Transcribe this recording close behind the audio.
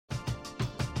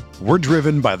We're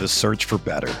driven by the search for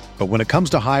better. But when it comes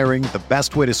to hiring, the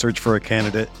best way to search for a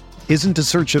candidate isn't to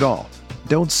search at all.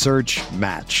 Don't search,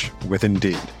 match with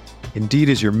Indeed. Indeed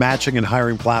is your matching and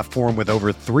hiring platform with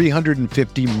over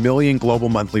 350 million global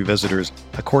monthly visitors,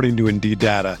 according to Indeed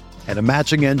data, and a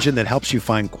matching engine that helps you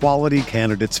find quality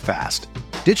candidates fast.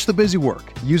 Ditch the busy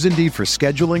work. Use Indeed for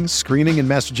scheduling, screening, and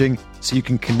messaging so you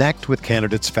can connect with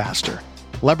candidates faster.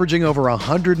 Leveraging over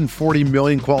 140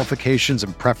 million qualifications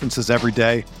and preferences every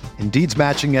day, Indeed's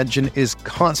matching engine is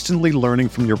constantly learning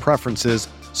from your preferences,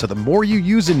 so the more you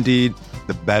use Indeed,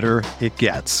 the better it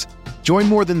gets. Join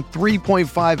more than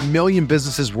 3.5 million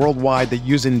businesses worldwide that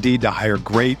use Indeed to hire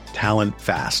great talent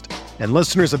fast. And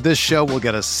listeners of this show will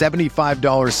get a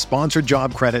 $75 sponsored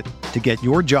job credit to get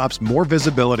your jobs more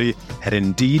visibility at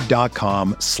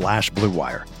Indeed.com/Blue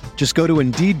Wire. Just go to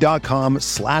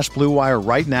Indeed.com/Blue Wire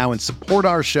right now and support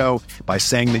our show by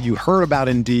saying that you heard about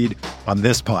Indeed on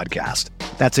this podcast.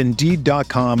 That's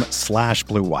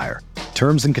Indeed.com/Blue Wire.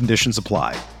 Terms and conditions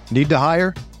apply. Need to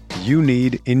hire? You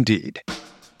need Indeed.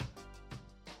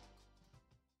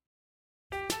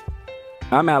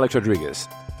 I'm Alex Rodriguez.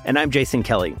 And I'm Jason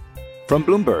Kelly. From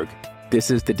Bloomberg, this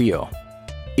is The Deal.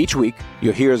 Each week,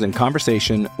 you'll hear us in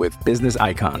conversation with business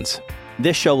icons.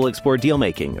 This show will explore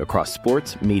deal-making across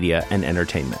sports, media, and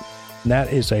entertainment.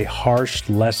 That is a harsh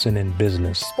lesson in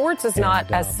business. Sports is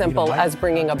not as simple as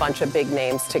bringing a bunch of big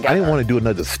names together. I didn't want to do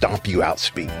another stomp you out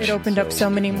speech. It opened up so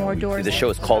many more doors. The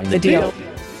show is called The Deal.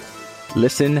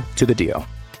 Listen to The Deal.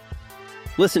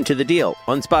 Listen to The Deal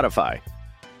on Spotify.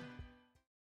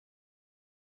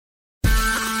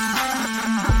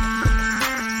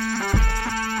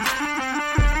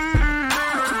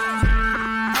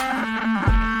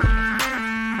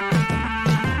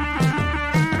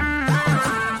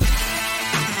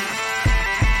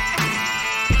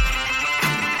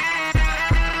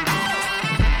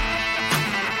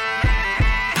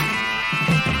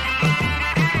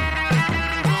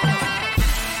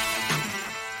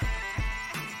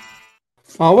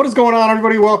 What is going on,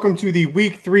 everybody? Welcome to the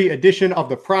Week 3 edition of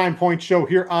the Prime Point Show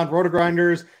here on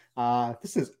RotoGrinders.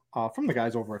 This is from the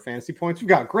guys over at Fantasy Points. We've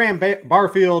got Graham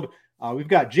Barfield. We've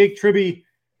got Jake Tribby.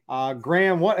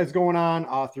 Graham, what is going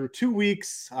on through 2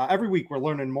 weeks? Every week we're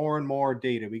learning more and more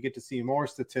data. We get to see more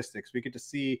statistics. We get to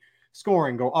see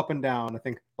scoring go up and down. I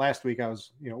think last week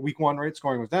week 1, right?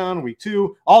 Scoring was down. Week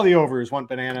 2, all the overs went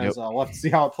bananas. Yep. We'll have to see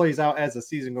how it plays out as the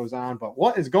season goes on. But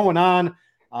what is going on?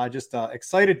 Just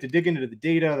excited to dig into the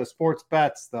data, the sports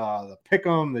bets, the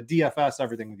pick'em, the DFS,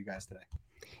 everything with you guys today.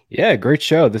 Yeah, great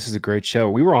show. This is a great show.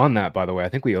 We were on that, by the way. I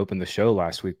think we opened the show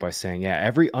last week by saying,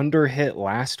 every under hit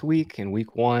last week in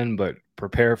week 1, but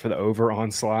prepare for the over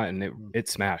onslaught, and it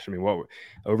smashed. I mean, what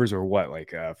overs were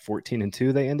like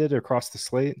 14-2 they ended across the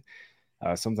slate,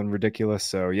 something ridiculous.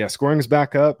 So yeah, scoring is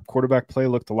back up. Quarterback play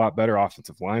looked a lot better.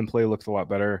 Offensive line play looked a lot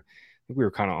better. We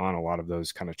were kind of on a lot of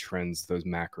those kind of trends, those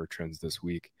macro trends this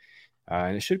week.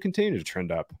 And it should continue to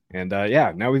trend up. And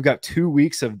now we've got 2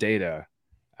 weeks of data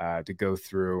to go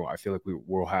through. I feel like we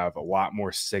will have a lot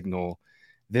more signal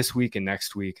this week and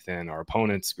next week than our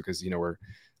opponents because, we're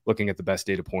looking at the best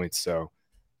data points. So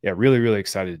yeah, really, really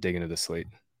excited to dig into this slate.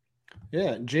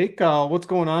 Yeah. Jake, what's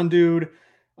going on, dude?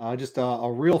 Just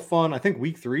a real fun. I think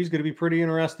week 3 is going to be pretty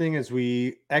interesting as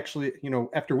we actually,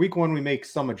 after week 1, we make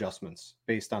some adjustments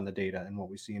based on the data and what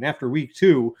we see. And after week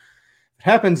 2, it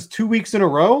happens 2 weeks in a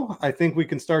row. I think we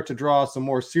can start to draw some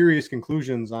more serious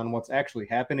conclusions on what's actually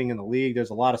happening in the league. There's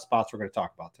a lot of spots we're going to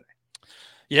talk about today.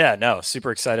 Yeah, no,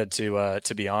 super excited to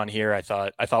be on here. I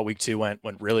thought week 2 went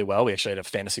really well. We actually had a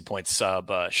Fantasy Points sub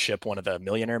ship one of the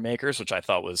millionaire makers, which I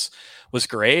thought was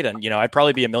great. And I'd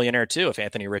probably be a millionaire too if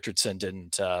Anthony Richardson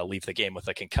didn't leave the game with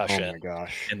a concussion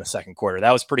in the second quarter.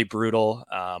 That was pretty brutal.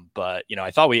 But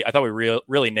I thought we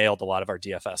really nailed a lot of our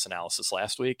DFS analysis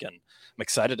last week, and I'm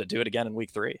excited to do it again in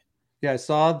week 3. Yeah, I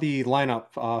saw the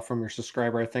lineup from your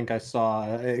subscriber. I think I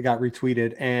saw it got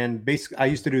retweeted. And basically, I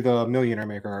used to do the Millionaire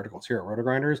Maker articles here at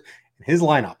RotoGrinders. And his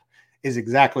lineup is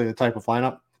exactly the type of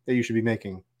lineup that you should be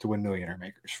making to win Millionaire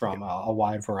Makers from a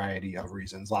wide variety of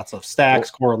reasons. Lots of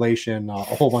stacks, correlation, a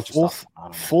whole bunch of stuff.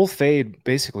 Full fade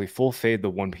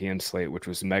the 1 p.m. slate, which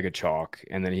was mega chalk.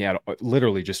 And then he had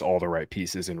literally just all the right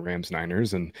pieces in Rams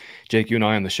Niners. And Jake, you and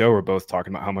I on the show were both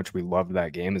talking about how much we loved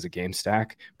that game as a game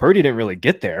stack. Purdy didn't really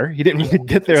get there. He didn't really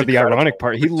get there. The ironic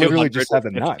part, he literally just had the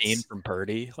nuts from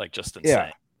Purdy, like just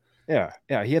insane.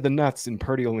 Yeah. He had the nuts, and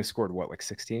Purdy only scored like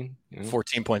 16?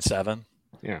 14.7.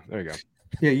 Yeah, there you go.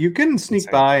 Yeah, you can sneak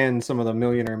by in some of the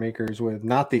Millionaire Makers with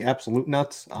not the absolute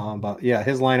nuts, but yeah,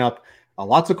 his lineup,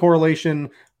 lots of correlation,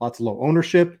 lots of low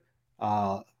ownership,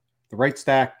 the right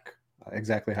stack,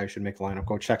 exactly how you should make the lineup.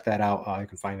 Go check that out. You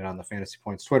can find it on the Fantasy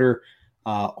Points Twitter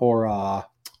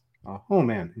oh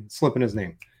man, it's slipping his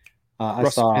name.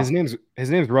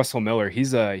 His name's Russell Miller.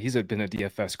 He's been a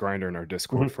DFS grinder in our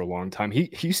Discord for a long time. He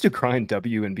used to grind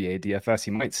WNBA DFS.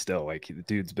 He might still. Like, the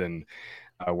dude's been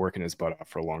working his butt off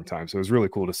for a long time. So it was really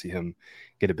cool to see him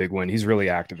get a big win. He's really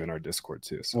active in our Discord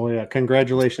too. So. Well, yeah,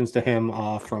 congratulations to him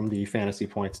from the Fantasy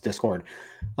Points Discord.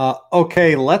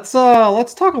 Okay, let's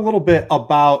talk a little bit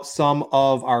about some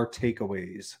of our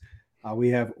takeaways. We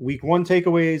have week 1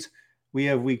 takeaways. We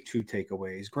have week 2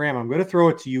 takeaways. Graham, I'm going to throw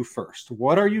it to you first.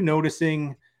 What are you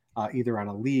noticing either on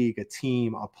a league, a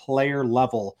team, a player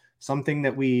level, something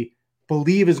that we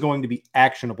believe is going to be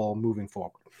actionable moving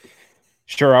forward?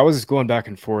 Sure. I was going back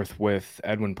and forth with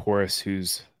Edwin Porras,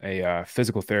 who's a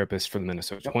physical therapist for the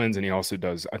Minnesota Twins, and he also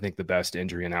does, I think, the best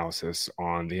injury analysis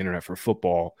on the internet for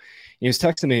football. He was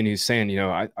texting me and he was saying,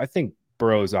 I think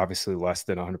Burrow is obviously less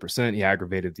than 100%. He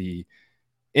aggravated the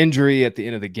injury at the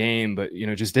end of the game, but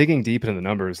just digging deep into the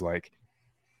numbers, like,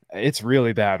 it's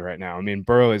really bad right now. I mean,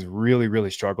 Burrow has really,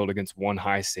 really struggled against one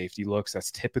high safety looks.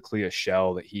 That's typically a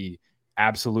shell that he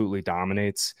absolutely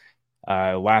dominates.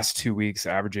 Last 2 weeks,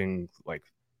 averaging like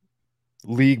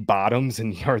league bottoms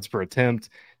in yards per attempt.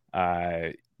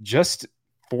 Just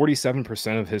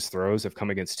 47% of his throws have come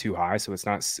against too high. So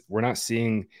we're not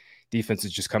seeing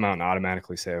defenses just come out and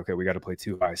automatically say, okay, we got to play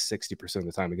too high 60% of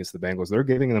the time against the Bengals. They're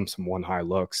giving them some one high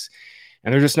looks,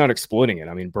 and they're just not exploiting it.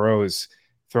 I mean, Burrow has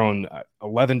thrown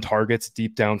 11 targets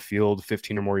deep downfield,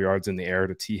 15 or more yards in the air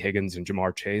to T. Higgins and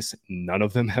Jamar Chase. None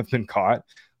of them have been caught.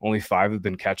 Only 5 have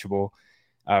been catchable.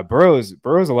 Burrow's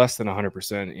a less than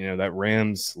 100%. That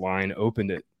Rams line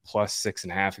opened at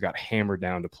 +6.5. It got hammered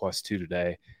down to +2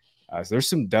 today. So there's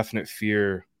some definite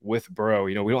fear with Burrow.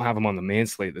 We don't have him on the main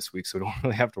slate this week, so we don't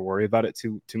really have to worry about it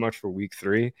too much for week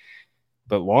 3.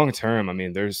 But long term, I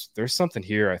mean, there's something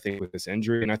here, I think, with this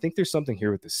injury, and I think there's something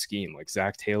here with the scheme. Like,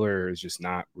 Zach Taylor is just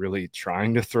not really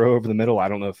trying to throw over the middle. I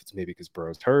don't know if it's maybe because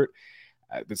Burrow's hurt,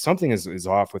 but something is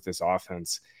off with this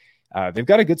offense. They've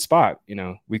got a good spot,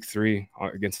 week 3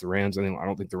 against the Rams. I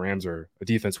don't think the Rams are a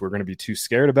defense we're going to be too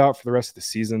scared about for the rest of the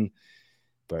season.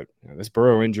 But this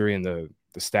Burrow injury and the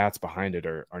stats behind it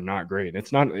are not great.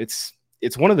 It's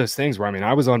one of those things where, I mean,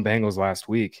 I was on Bengals last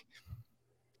week.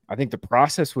 I think the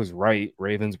process was right.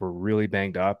 Ravens were really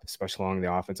banged up, especially along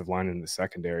the offensive line and the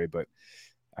secondary. But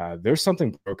there's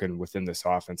something broken within this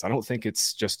offense. I don't think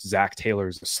it's just Zach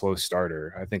Taylor's a slow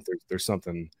starter. I think there's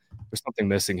something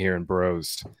missing here, and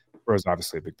Burrow's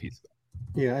obviously a big piece of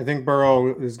that. Yeah, I think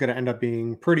Burrow is going to end up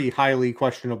being pretty highly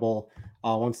questionable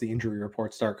once the injury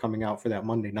reports start coming out for that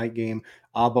Monday night game.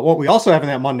 But what we also have in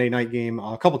that Monday night game,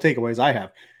 a couple takeaways I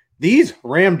have. These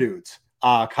Ram dudes,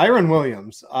 Kyren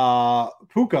Williams,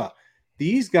 Puka,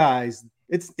 these guys,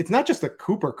 it's not just a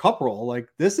Cooper Kupp role. Like,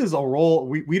 this is a role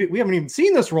we haven't even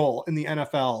seen this role in the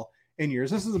NFL in years.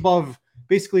 This is above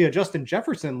basically a Justin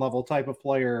Jefferson level type of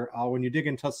player when you dig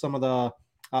into some of the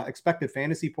expected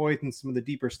fantasy points and some of the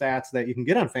deeper stats that you can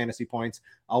get on Fantasy Points.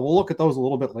 We'll look at those a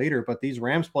little bit later, but these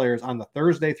Rams players on the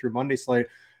Thursday through Monday slate,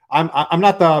 I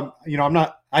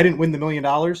didn't win the $1 million,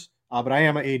 but I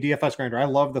am a DFS grinder. I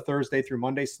love the Thursday through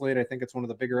Monday slate. I think it's one of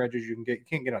the bigger edges you can get. You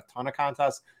can't get a ton of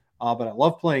contests, but I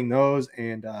love playing those.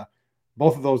 And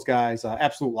both of those guys,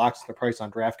 absolute locks to the price on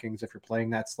DraftKings if you're playing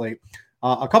that slate.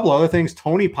 A couple other things,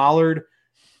 Tony Pollard,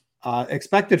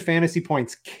 expected fantasy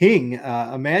points king.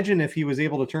 Imagine if he was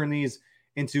able to turn these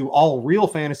into all real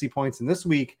fantasy points in this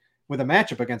week with a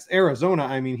matchup against Arizona.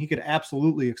 I mean, he could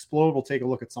absolutely explode. We'll take a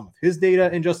look at some of his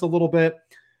data in just a little bit.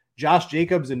 Josh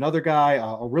Jacobs, another guy,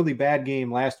 a really bad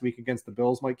game last week against the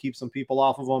Bills, might keep some people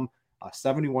off of him.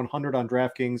 7,100 on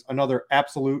DraftKings, another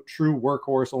absolute true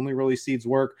workhorse, only really seeds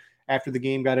work after the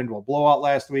game got into a blowout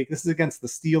last week. This is against the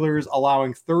Steelers,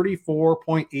 allowing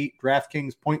 34.8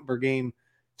 DraftKings point per game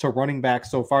to running back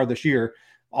so far this year.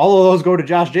 All of those go to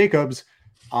Josh Jacobs.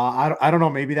 I don't know.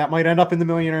 Maybe that might end up in the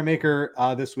Millionaire Maker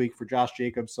this week for Josh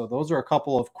Jacobs. So those are a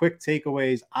couple of quick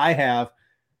takeaways I have.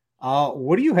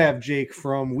 What do you have, Jake,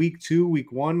 from week 2,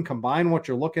 week 1? Combine what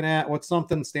you're looking at. What's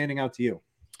something standing out to you?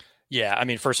 Yeah, I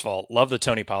mean, first of all, love the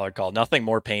Tony Pollard call. Nothing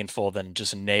more painful than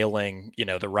just nailing,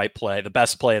 the right play, the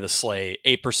best play of the slate,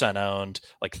 8% owned,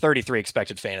 like 33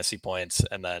 expected fantasy points,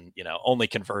 and then, only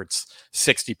converts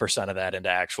 60% of that into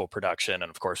actual production. And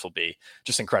of course, will be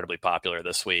just incredibly popular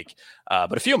this week.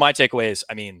 But a few of my takeaways,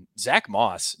 I mean, Zach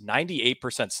Moss,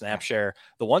 98% snap share.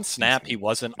 The one snap he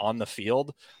wasn't on the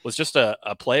field was just a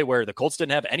play where the Colts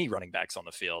didn't have any running backs on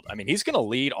the field. I mean, he's going to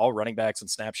lead all running backs in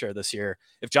snap share this year.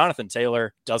 If Jonathan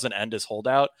Taylor doesn't end his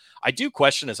holdout. I do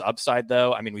question his upside,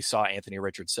 though. I mean, we saw Anthony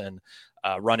Richardson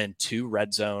run in 2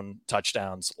 red zone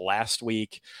touchdowns last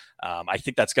week. I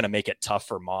think that's going to make it tough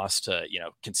for Moss to,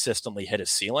 consistently hit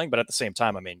his ceiling. But at the same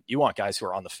time, I mean, you want guys who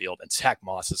are on the field, and Zach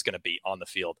Moss is going to be on the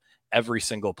field every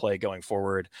single play going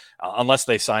forward, unless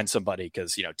they sign somebody,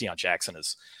 because, Deion Jackson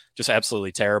is just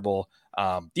absolutely terrible.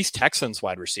 These Texans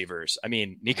wide receivers, I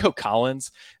mean, Nico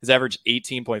Collins has averaged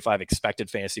 18.5 expected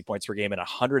fantasy points per game and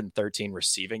 113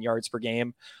 receiving yards per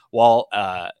game, while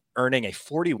earning a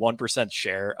 41%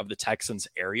 share of the Texans'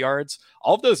 air yards.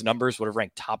 All of those numbers would have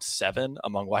ranked top 7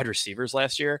 among wide receivers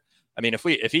last year. I mean,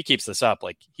 if he keeps this up,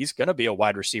 like, he's going to be a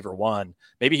wide receiver 1.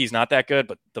 Maybe he's not that good,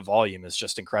 but the volume is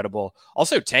just incredible.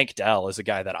 Also, Tank Dell is a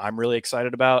guy that I'm really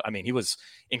excited about. I mean, he was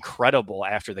incredible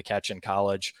after the catch in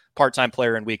college. Part-time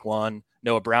player in week 1.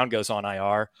 Noah Brown goes on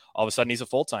IR. All of a sudden, he's a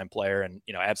full-time player and,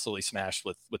 absolutely smashed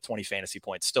with 20 fantasy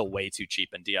points. Still way too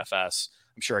cheap in DFS.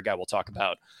 I'm sure a guy we'll talk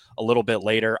about a little bit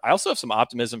later. I also have some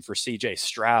optimism for CJ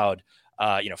Stroud.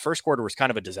 First quarter was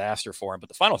kind of a disaster for him, but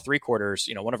the final 3 quarters,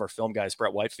 one of our film guys,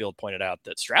 Brett Whitefield, pointed out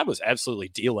that Stroud was absolutely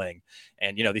dealing.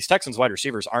 And, these Texans wide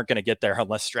receivers aren't going to get there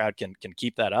unless Stroud can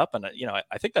keep that up. And,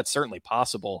 I think that's certainly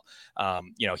possible.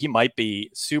 He might be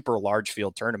super large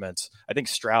field tournaments. I think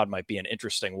Stroud might be an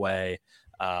interesting way,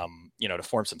 to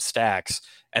form some stacks.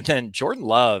 And then Jordan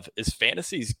Love is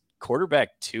fantasy's quarterback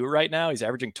 2 right now. He's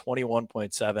averaging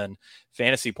 21.7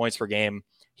 fantasy points per game.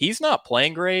 He's not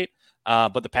playing great.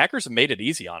 But the Packers have made it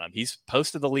easy on him. He's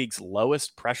posted the league's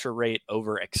lowest pressure rate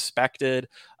over expected.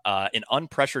 An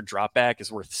unpressured dropback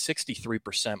is worth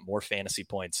 63% more fantasy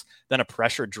points than a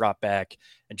pressured dropback.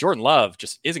 And Jordan Love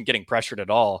just isn't getting pressured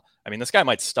at all. I mean, this guy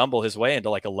might stumble his way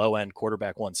into like a low-end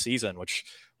quarterback 1 season, which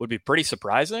would be pretty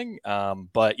surprising.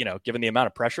 But, given the amount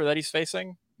of pressure that he's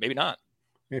facing, maybe not.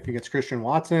 If he gets Christian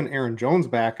Watson, Aaron Jones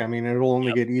back, I mean, it'll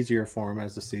only get easier for him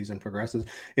as the season progresses.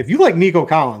 If you like Nico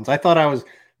Collins,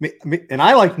 and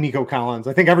I like Nico Collins.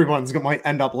 I think everyone's might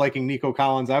end up liking Nico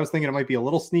Collins. I was thinking it might be a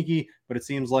little sneaky, but it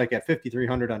seems like at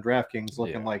 5,300 on DraftKings,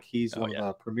 looking like he's one of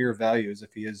the premier values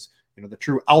if he is, the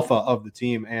true alpha of the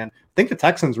team. And I think the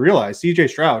Texans realize CJ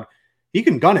Stroud, he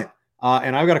can gun it.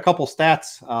 And I've got a couple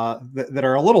stats that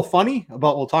are a little funny,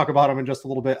 but we'll talk about them in just a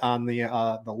little bit on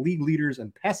the league leaders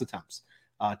and pass attempts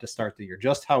to start the year,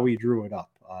 just how we drew it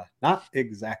up. Not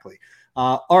exactly.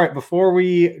 All right, before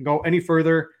we go any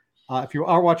further, if you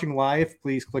are watching live,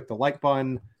 please click the like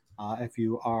button. If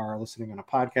you are listening on a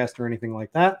podcast or anything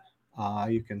like that,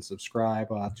 you can subscribe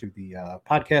to the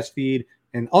podcast feed.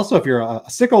 And also, if you're a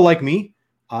sicko like me,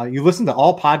 you listen to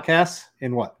all podcasts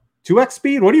in what? 2x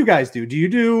speed? What do you guys do? Do you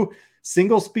do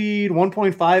single speed,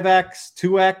 1.5x,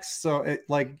 2x? So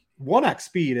 1x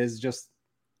speed is just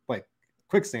like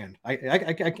quicksand. I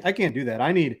can't do that.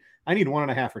 I need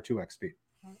 1.5 or 2x speed.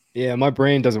 Yeah, my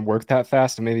brain doesn't work that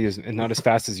fast, and maybe not as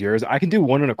fast as yours. I can do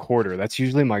 1.25. That's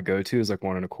usually my go-to, is like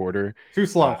 1.25. Too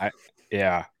slow.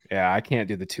 Yeah. I can't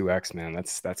do the 2x, man.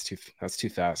 That's too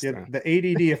fast. Yeah, the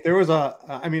ADD. If there was I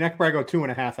could probably go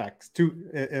 2.5x,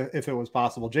 if it was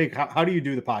possible. Jake, how do you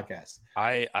do the podcast?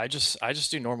 I just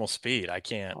do normal speed. I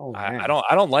can't. Oh, I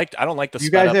don't like the.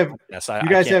 You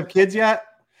guys have kids yet?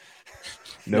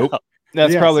 Nope.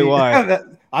 That's probably why.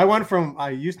 I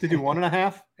used to do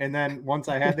 1.5, and then once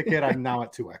I had the kid, I'm now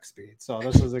at 2x speed. So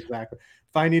this is exactly,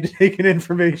 if I need to take in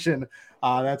information,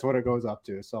 that's what it goes up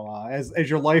to. So as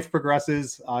your life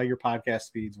progresses, your podcast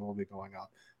speeds will be going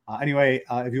up. Anyway,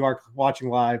 if you are watching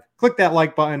live, click that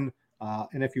like button.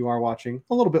 And if you are watching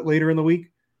a little bit later in the week,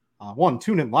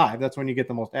 tune in live. That's when you get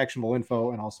the most actionable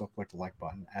info, and also click the like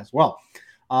button as well.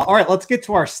 All right, let's get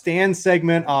to our stand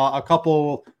segment. I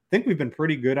think we've been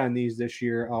pretty good on these this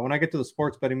year. When I get to the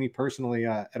sports betting, me personally,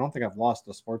 I don't think I've lost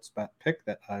a sports bet pick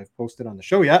that I've posted on the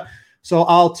show yet. So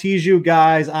I'll tease you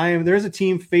guys. There's a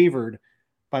team favored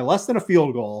by less than a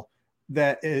field goal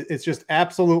that it's just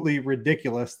absolutely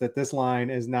ridiculous that this line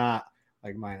is not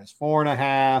like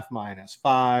 -4.5,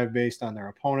 -5 based on their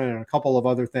opponent and a couple of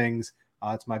other things.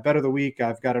 It's my bet of the week.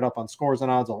 I've got it up on Scores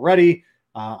and Odds already.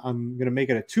 I'm going to make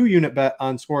it a 2-unit bet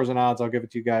on Scores and Odds. I'll give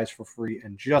it to you guys for free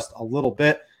in just a little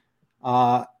bit.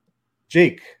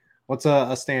 Jake, what's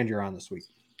a stand you're on this week?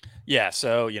 Yeah.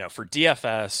 So, for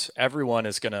DFS, everyone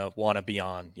is going to want to be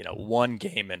on, one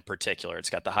game in particular. It's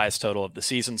got the highest total of the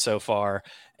season so far.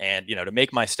 And, to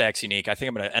make my stacks unique, I think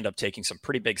I'm going to end up taking some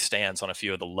pretty big stands on a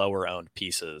few of the lower owned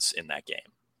pieces in that game.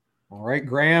 All right,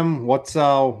 Graham, what's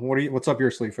up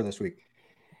your sleeve for this week?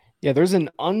 Yeah, there's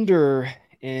an under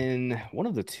in one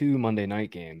of the 2 Monday night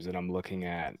games that I'm looking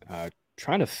at.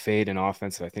 Trying to fade an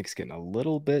offense that I think is getting a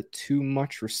little bit too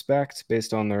much respect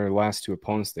based on their last 2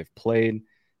 opponents they've played.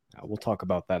 We'll talk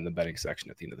about that in the betting section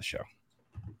at the end of the show.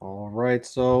 All right.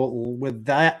 So with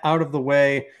that out of the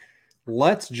way,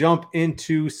 let's jump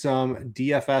into some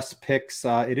DFS picks.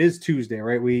 It is Tuesday,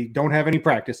 right? We don't have any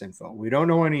practice info. We don't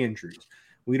know any injuries.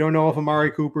 We don't know if Amari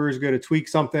Cooper is going to tweak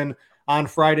something on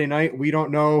Friday night. We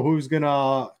don't know who's going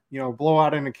to, blow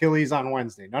out an Achilles on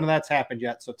Wednesday. None of that's happened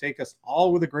yet. So take us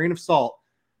all with a grain of salt.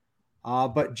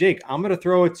 But Jake, I'm going to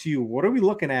throw it to you. What are we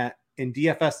looking at in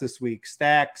DFS this week?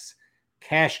 Stacks,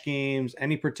 cash games,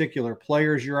 any particular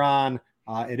players you're on?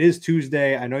 It is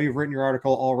Tuesday. I know you've written your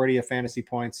article already at Fantasy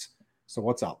Points. So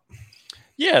what's up?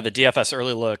 Yeah, the DFS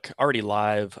early look already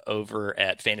live over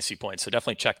at Fantasy Points. So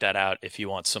definitely check that out if you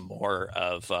want some more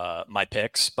of my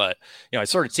picks. But, I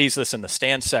sort of teased this in the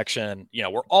stand section.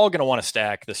 We're all going to want to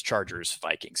stack this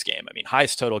Chargers-Vikings game. I mean,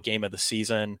 highest total game of the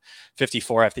season,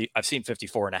 54. I've seen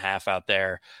 54.5 out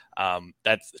there.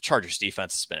 That Chargers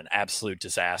defense has been an absolute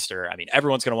disaster. I mean,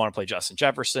 everyone's going to want to play Justin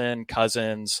Jefferson,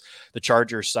 Cousins, the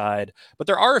Chargers side, but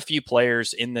there are a few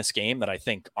players in this game that I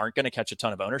think aren't going to catch a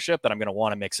ton of ownership that I'm going to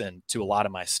want to mix into a lot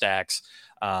of my stacks.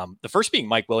 The first being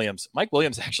Mike Williams. Mike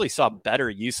Williams actually saw better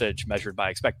usage measured by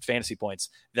expected fantasy points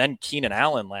than Keenan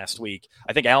Allen last week.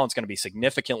 I think Allen's going to be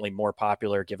significantly more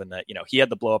popular given that, he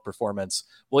had the blow up performance.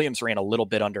 Williams ran a little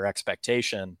bit under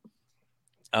expectation.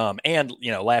 And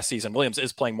last season, Williams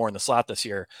is playing more in the slot this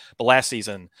year, but last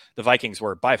season, the Vikings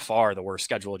were by far the worst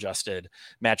schedule adjusted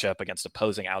matchup against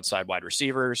opposing outside wide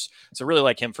receivers. So really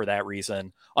like him for that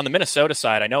reason. On the Minnesota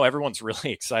side, I know everyone's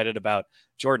really excited about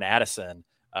Jordan Addison.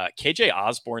 KJ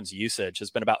Osborne's usage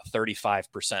has been about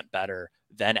 35% better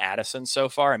than Addison so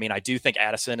far. I mean, I do think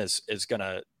Addison is going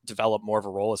to develop more of a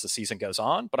role as the season goes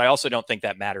on, but I also don't think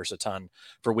that matters a ton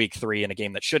for week 3 in a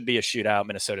game that should be a shootout.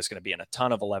 Minnesota's going to be in a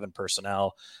ton of 11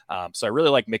 personnel. So I really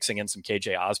like mixing in some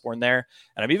KJ Osborne there.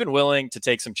 And I'm even willing to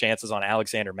take some chances on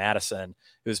Alexander Mattison,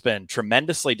 who's been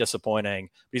tremendously disappointing,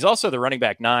 but he's also the running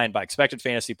back 9 by expected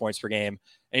fantasy points per game.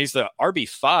 And he's the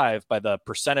RB5 by the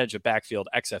percentage of backfield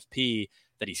XFP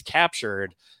that he's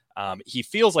captured. He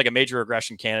feels like a major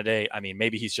regression candidate. I mean,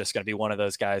 maybe he's just going to be one of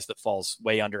those guys that falls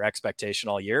way under expectation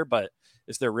all year, but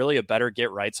is there really a better get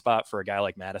right spot for a guy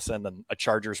like Mattison than a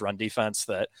Chargers run defense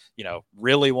that,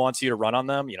 really wants you to run on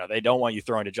them? They don't want you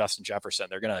throwing to Justin Jefferson.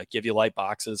 They're going to give you light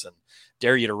boxes and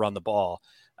dare you to run the ball.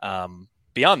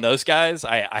 Beyond those guys,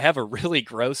 I have a really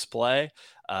gross play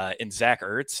in Zach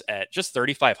Ertz at just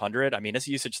 3,500. I mean, his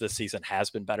usage this season has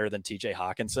been better than TJ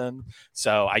Hawkinson.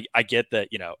 So I get that,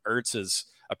 Ertz is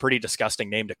a pretty disgusting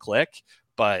name to click,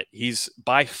 but he's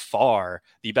by far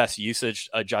the best usage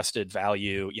adjusted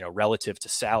value, relative to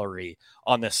salary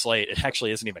on this slate. It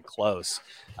actually isn't even close.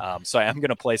 So I am going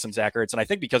to play some Zach Ertz. And I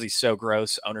think because he's so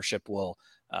gross, ownership will,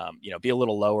 be a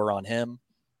little lower on him.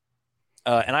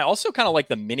 And I also kind of like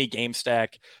the mini game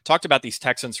stack. Talked about these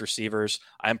Texans receivers.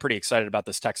 I'm pretty excited about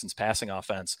this Texans passing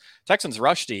offense. Texans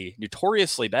rush D,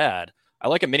 notoriously bad. I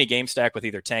like a mini game stack with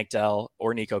either Tank Dell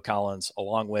or Nico Collins,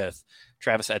 along with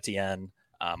Travis Etienne.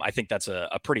 I think that's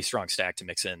a pretty strong stack to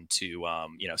mix into,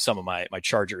 some of my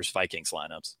Chargers Vikings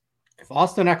lineups. If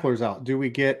Austin Eckler's out, do we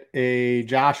get a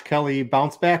Josh Kelly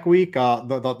bounce back week?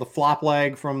 The flop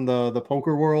leg from the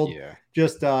poker world,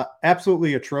 just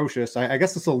absolutely atrocious. I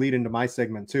guess this will lead into my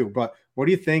segment too. But what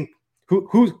do you think?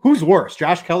 Who's worse,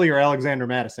 Josh Kelly or Alexander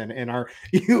Mattison? And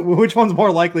which one's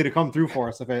more likely to come through for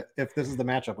us if this is the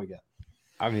matchup we get?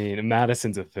 I mean,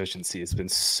 Madison's efficiency has been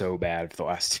so bad for the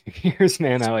last 2 years,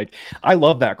 man. I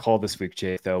love that call this week,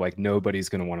 Jake. Though, nobody's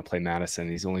going to want to play Madison.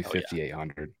 He's only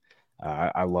 5,800.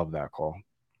 I love that call.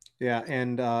 Yeah,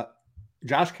 and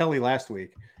Josh Kelly last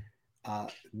week.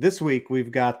 This week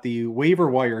we've got the waiver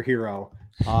wire hero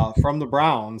from the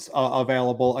Browns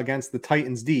available against the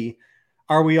Titans D.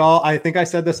 Are we all? I think I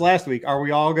said this last week. Are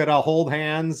we all going to hold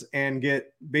hands and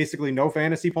get basically no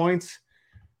fantasy points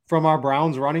from our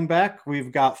Browns running back?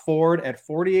 We've got Ford at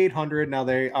 4,800. Now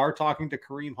they are talking to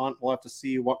Kareem Hunt. We'll have to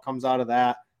see what comes out of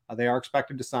that. They are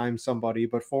expected to sign somebody,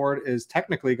 but Ford is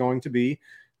technically going to be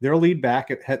their lead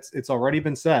back. It's already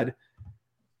been said,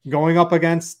 going up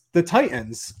against the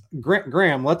Titans.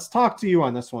 Graham, let's talk to you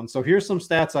on this one. So here's some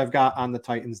stats I've got on the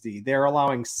Titans D. They're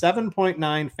allowing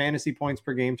 7.9 fantasy points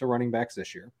per game to running backs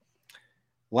this year.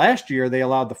 Last year, they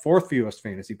allowed the 4th fewest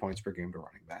fantasy points per game to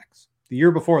running backs. The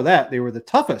year before that, they were the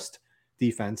toughest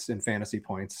defense in fantasy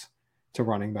points to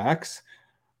running backs.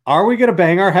 Are we going to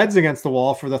bang our heads against the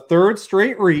wall for the 3rd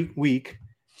straight week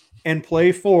and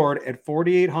play Ford at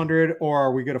 4,800, or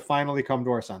are we going to finally come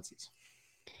to our senses?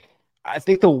 I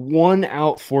think the one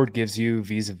out Ford gives you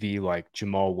vis-a-vis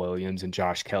Jamal Williams and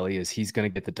Josh Kelly is he's going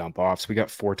to get the dump offs. We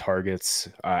got 4 targets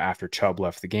after Chubb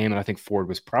left the game, and I think Ford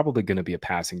was probably going to be a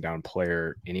passing down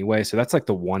player anyway. So that's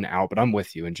the one out, but I'm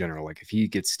with you in general. If he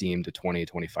gets steamed to 20,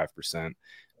 25%,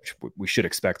 we should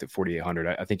expect at 4,800.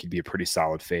 I think he'd be a pretty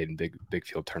solid fade in big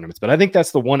field tournaments. But I think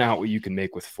that's the one out what you can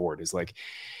make with Ford is like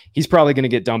he's probably going to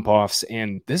get dump offs,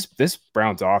 and this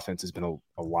Browns offense has been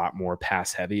a lot more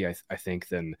pass heavy, I think,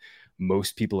 than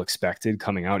most people expected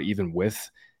coming out, even with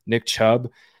Nick Chubb.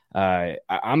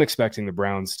 I'm expecting the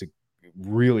Browns to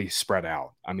really spread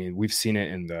out. I mean, we've seen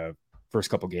it in the first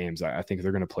couple games. I think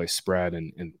they're going to play spread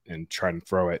and try and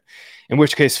throw it, in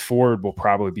which case Ford will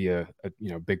probably be a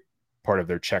big part of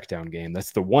their check down game.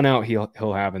 That's the one out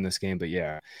he'll have in this game. But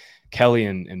yeah, Kelly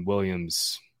and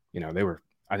Williams, they were,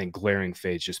 I think, glaring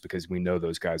fades just because we know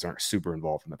those guys aren't super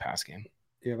involved in the pass game.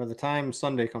 Yeah, by the time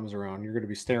Sunday comes around, you're going to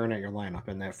be staring at your lineup,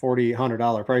 and that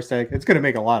 $4,800 price tag, it's going to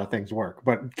make a lot of things work.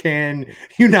 But can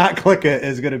you not click it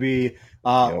is going to be,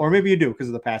 or maybe you do because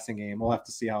of the passing game. We'll have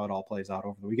to see how it all plays out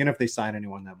over the weekend if they sign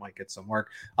anyone that might get some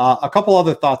work. A couple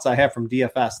other thoughts I have from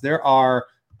DFS. There are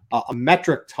a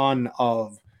metric ton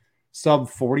of sub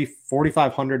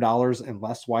 $4,500 and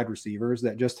less wide receivers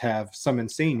that just have some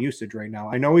insane usage right now.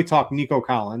 I know we talked Nico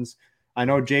Collins. I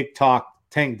know Jake talked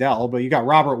Tank Dell, but you got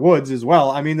Robert Woods as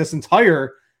well. I mean, this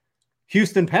entire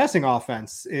Houston passing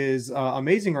offense is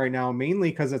amazing right now,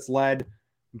 mainly because it's led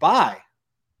by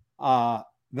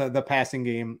the passing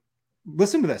game.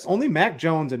 Listen to this. Only Mac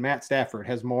Jones and Matt Stafford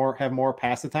have more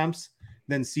pass attempts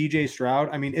than CJ Stroud.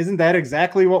 I mean, isn't that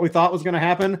exactly what we thought was going to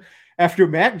happen after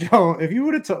Mac Jones? If you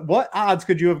would have what odds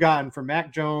could you have gotten for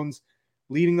Mac Jones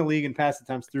leading the league in pass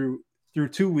attempts through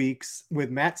 2 weeks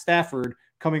with Matt Stafford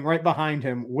coming right behind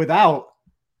him without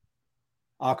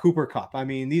Cooper Kupp? I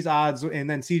mean, these odds, and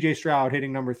then CJ Stroud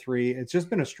hitting number 3. It's just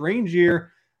been a strange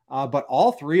year, but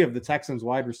all 3 of the Texans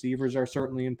wide receivers are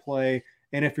certainly in play.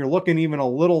 And if you're looking even a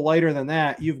little lighter than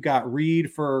that, you've got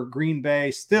Reed for Green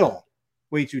Bay, still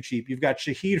way too cheap. You've got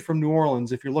Shaheed from New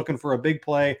Orleans if you're looking for a big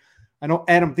play. I know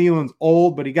Adam Thielen's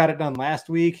old, but he got it done last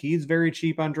week. He's very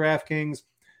cheap on DraftKings.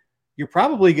 You're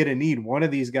probably going to need one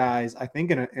of these guys, I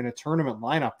think, in a tournament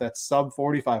lineup that's sub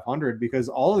 4,500, because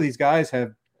all of these guys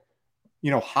have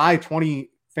high 20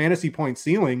 fantasy point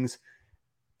ceilings,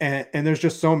 and there's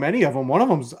just so many of them. One of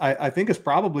them, I think, is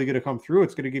probably going to come through.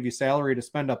 It's going to give you salary to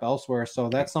spend up elsewhere. So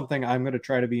that's something I'm going to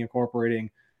try to be incorporating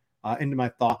into my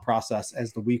thought process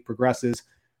as the week progresses.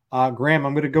 Graham,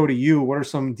 I'm going to go to you. What are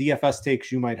some DFS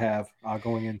takes you might have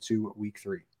going into week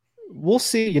 3? We'll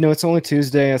see. It's only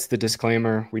Tuesday. That's the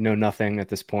disclaimer. We know nothing at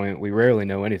this point. We rarely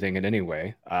know anything in any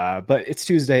way. But it's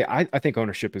Tuesday. I think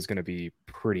ownership is going to be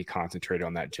pretty concentrated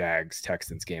on that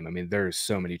Jags-Texans game. I mean, there's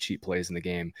so many cheap plays in the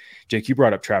game. Jake, you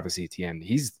brought up Travis Etienne.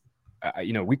 He's,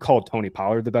 we called Tony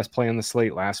Pollard the best play on the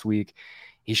slate last week.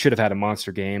 He should have had a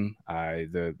monster game.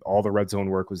 All the red zone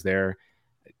work was there.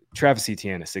 Travis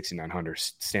Etienne at 6,900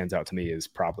 stands out to me as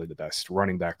probably the best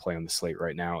running back play on the slate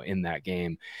right now in that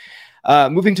game.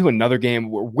 Moving to another game,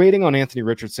 we're waiting on Anthony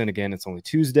Richardson again. It's only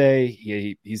Tuesday.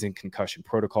 He's in concussion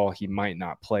protocol. He might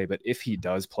not play, but if he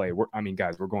does play, we're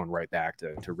going right back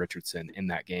to Richardson in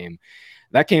that game.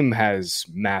 That game has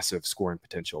massive scoring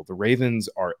potential. The Ravens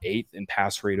are 8th in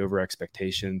pass rate over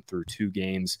expectation through 2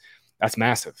 games. That's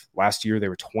massive. Last year, they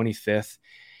were 25th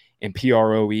in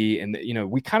PROE. And,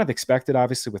 we kind of expected,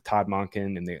 obviously, with Todd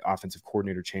Monken and the offensive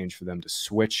coordinator change for them to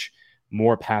switch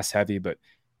more pass heavy. But,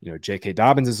 J.K.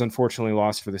 Dobbins is unfortunately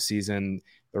lost for the season.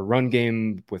 The run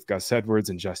game with Gus Edwards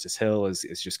and Justice Hill is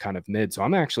just kind of mid. So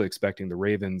I'm actually expecting the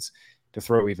Ravens to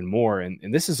throw even more.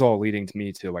 And this is all leading to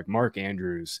me to like Mark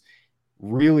Andrews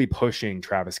really pushing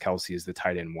Travis Kelce as the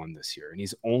tight end 1 this year. And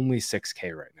he's only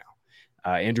 6K right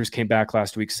now. Andrews came back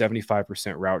last week,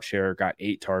 75% route share, got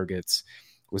 8 targets,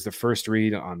 was the first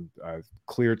read on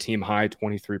clear team high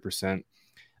 23%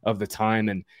 of the time.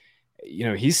 And,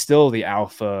 he's still the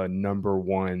alpha number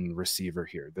 1 receiver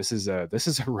here. This is a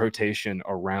rotation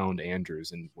around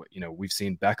Andrews. And, we've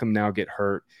seen Beckham now get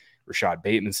hurt. Rashad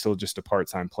Bateman's still just a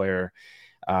part-time player.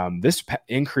 This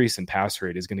increase in pass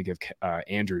rate is going to give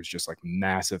Andrews just like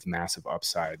massive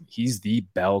upside. He's the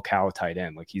bell cow tight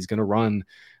end. Like he's going to run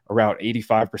around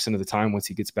 85% of the time once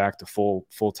he gets back to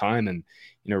full time. And,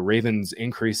 Ravens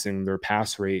increasing their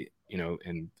pass rate,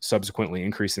 and subsequently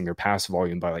increasing their pass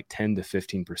volume by like 10 to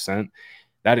 15%.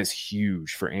 That is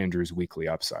huge for Andrews' weekly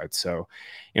upside. So,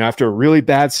 after a really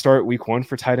bad start week 1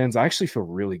 for tight ends, I actually feel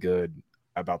really good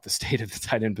about the state of the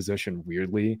tight end position,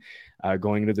 weirdly,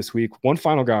 going into this week. One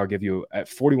final guy I'll give you at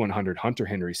 4,100, Hunter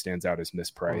Henry stands out as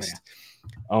mispriced.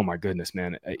 Oh my goodness,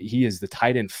 man. He is the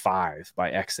tight end 5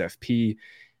 by XFP.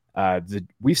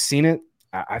 We've seen it.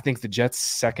 I think the Jets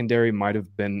secondary might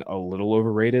have been a little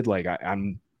overrated. Like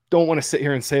I don't want to sit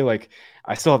here and say like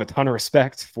I still have a ton of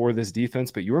respect for this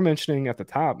defense, but you were mentioning at the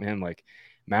top, man, like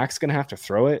Mac's going to have to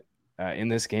throw it. in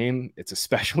this game. It's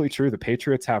especially true. The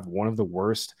Patriots have one of the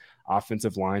worst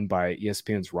offensive line by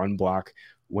ESPN's run block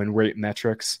win rate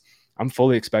metrics. I'm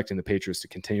fully expecting the Patriots to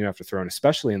continue after throwing,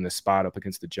 especially in this spot up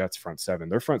against the Jets front seven.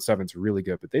 Their front seven's really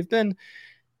good, but they've been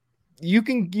you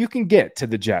can get to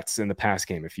the Jets in the pass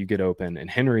game if you get open, and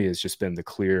Henry has just been the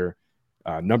clear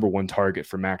number one target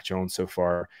for Mac Jones so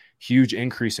far. Huge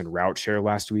increase in route share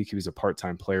last week. He was a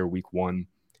part-time player week one,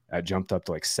 jumped up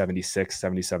to like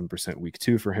 77% week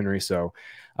two for Henry. So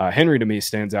Henry to me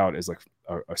stands out as like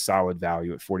a solid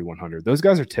value at 4,100. Those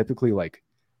guys are typically like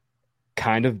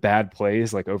kind of bad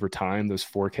plays like over time, those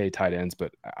 4K tight ends,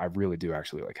 but I really do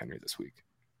actually like Henry this week.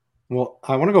 Well,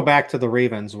 I want to go back to the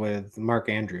Ravens with Mark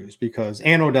Andrews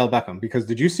and Odell Beckham, because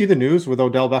did you see the news with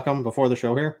Odell Beckham before the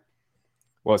show here?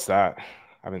 What's that?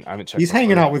 I haven't checked. He's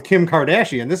hanging out with Kim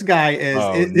Kardashian. This guy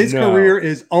his career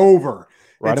is over.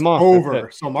 Write it's him off.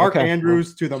 over. So Mark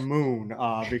Andrews to the moon,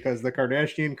 because the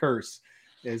Kardashian curse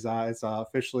is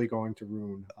officially going to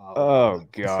ruin. Oh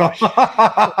gosh.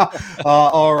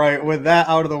 All right. With that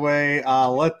out of the way,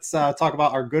 let's talk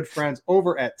about our good friends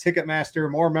over at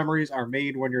Ticketmaster. More memories are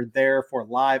made when you're there for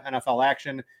live NFL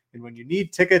action, and when you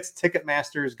need tickets,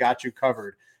 Ticketmaster's got you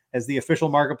covered. As the official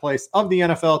marketplace of the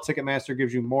NFL, Ticketmaster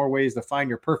gives you more ways to find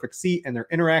your perfect seat, and their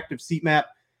interactive seat map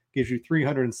gives you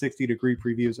 360-degree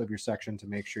previews of your section to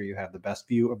make sure you have the best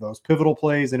view of those pivotal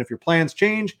plays. And if your plans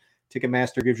change,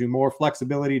 Ticketmaster gives you more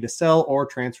flexibility to sell or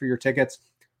transfer your tickets.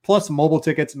 Plus, mobile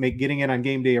tickets make getting in on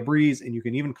game day a breeze, and you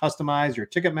can even customize your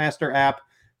Ticketmaster app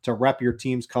to rep your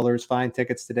team's colors. Find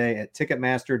tickets today at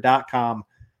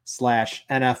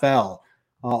Ticketmaster.com/NFL.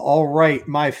 All right,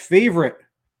 my favorite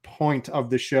point of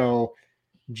the show,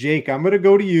 Jake, I'm going to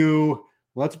go to you.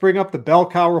 Let's bring up the bell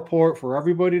cow report for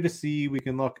everybody to see. We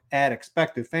can look at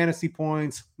expected fantasy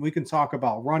points. We can talk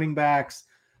about running backs.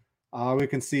 We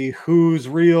can see who's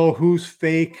real, who's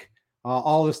fake,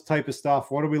 all this type of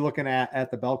stuff. What are we looking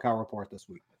at the bell cow report this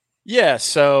week? Yeah,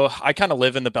 so I kind of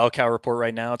live in the bell cow report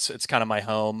right now. It's kind of my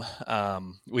home.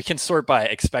 We can sort by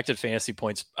expected fantasy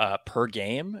points per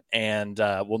game, and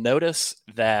we'll notice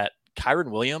that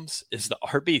Kyren Williams is the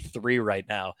RB3 right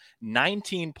now,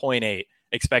 19.8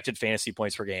 expected fantasy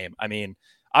points per game. I mean,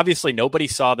 obviously nobody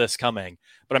saw this coming,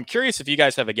 but I'm curious if you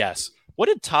guys have a guess. What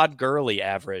did Todd Gurley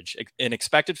average in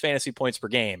expected fantasy points per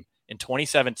game in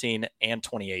 2017 and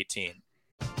 2018?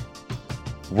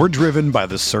 We're driven by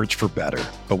the search for better.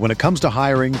 But when it comes to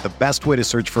hiring, the best way to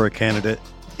search for a candidate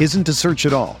isn't to search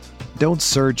at all. Don't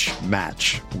search,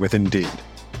 match with Indeed.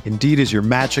 Indeed is your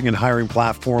matching and hiring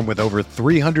platform with over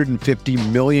 350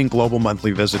 million global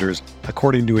monthly visitors,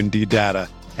 according to Indeed data,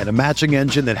 and a matching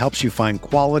engine that helps you find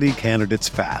quality candidates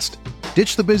fast.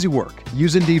 Ditch the busy work.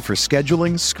 Use Indeed for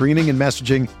scheduling, screening, and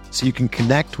messaging so you can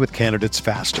connect with candidates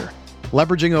faster.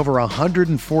 Leveraging over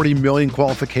 140 million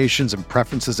qualifications and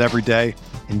preferences every day,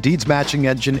 Indeed's matching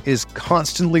engine is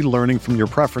constantly learning from your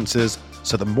preferences,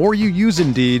 so the more you use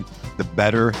Indeed, the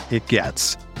better it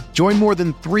gets. Join more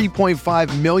than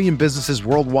 3.5 million businesses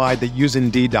worldwide that use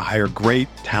Indeed to hire great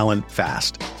talent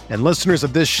fast. And listeners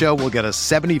of this show will get a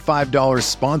 $75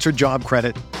 sponsored job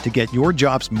credit to get your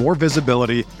jobs more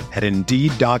visibility at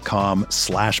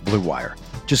Indeed.com/Blue Wire.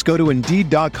 Just go to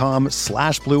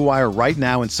Indeed.com/Blue Wire right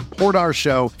now and support our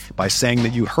show by saying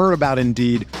that you heard about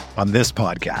Indeed on this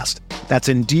podcast. That's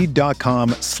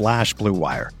Indeed.com/Blue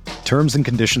Wire. Terms and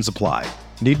conditions apply.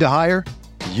 Need to hire?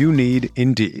 You need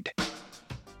Indeed.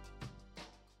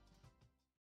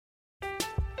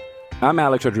 I'm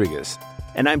Alex Rodriguez.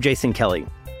 And I'm Jason Kelly.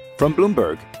 From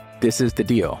Bloomberg, this is The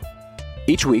Deal.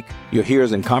 Each week, you'll hear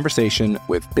us in conversation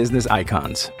with business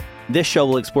icons. This show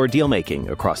will explore deal-making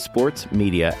across sports,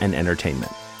 media, and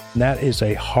entertainment. That is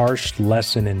a harsh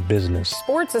lesson in business.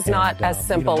 Sports is not as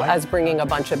simple as bringing a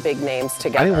bunch of big names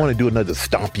together. I didn't want to do another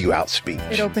stomp you out speech.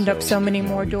 It opened up so many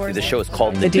more doors. The show is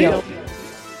called The Deal.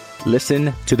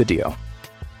 Listen to The Deal.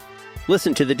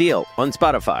 Listen to The Deal on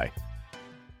Spotify.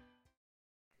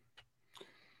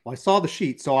 Well, I saw the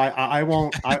sheet, so I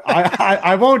won't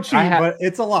I won't cheat, but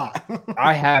it's a lot.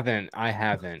 I haven't.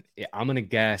 I'm gonna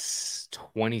guess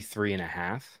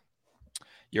 23.5.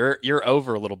 You're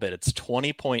over a little bit. It's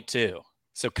 20.2.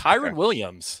 So Kyren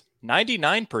Williams,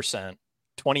 99%,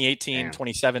 2018,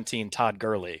 2017 Todd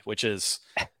Gurley, which is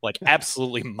like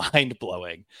absolutely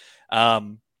mind-blowing.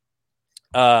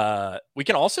 We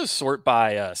can also sort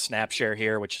by snap share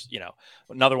here, which,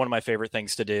 another one of my favorite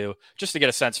things to do, just to get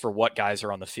a sense for what guys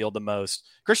are on the field the most.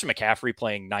 Christian McCaffrey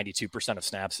playing 92% of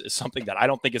snaps is something that I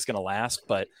don't think is going to last,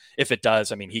 but if it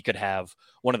does, I mean, he could have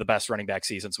one of the best running back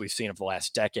seasons we've seen of the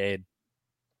last decade.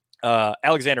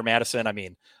 Alexander Mattison, I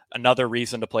mean, another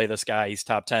reason to play this guy. He's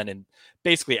top 10 in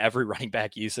basically every running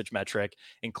back usage metric,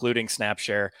 including snap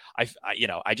share.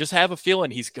 I just have a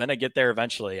feeling he's going to get there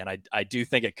eventually. And I do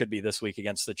think it could be this week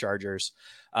against the Chargers.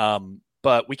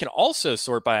 But we can also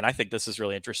sort by, and I think this is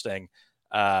really interesting,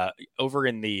 over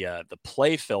in the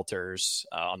play filters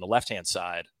on the left-hand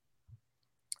side,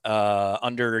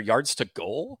 under yards to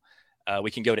goal,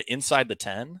 we can go to inside the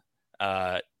 10.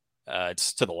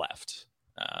 It's to the left.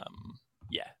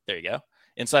 Yeah, there you go.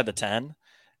 Inside the 10.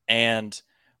 And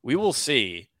we will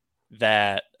see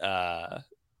that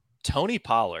Tony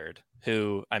Pollard,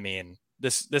 who, I mean,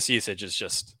 this usage is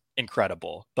just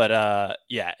incredible. But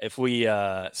yeah, if we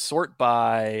sort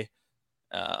by,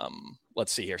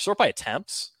 let's see here, sort by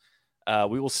attempts,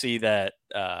 we will see that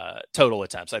total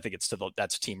attempts, I think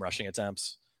that's team rushing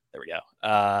attempts. There we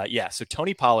go. Yeah, so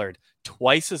Tony Pollard,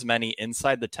 twice as many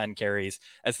inside the 10 carries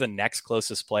as the next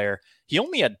closest player. He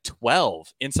only had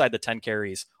 12 inside the 10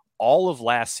 carries all of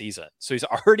last season. So he's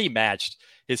already matched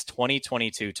his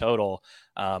 2022 total.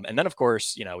 And then, of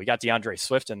course, we got DeAndre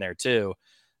Swift in there too,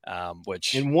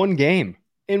 which in one game,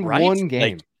 one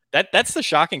game. Like, that's the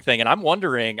shocking thing. And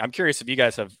I'm curious if you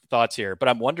guys have thoughts here, but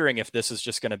I'm wondering if this is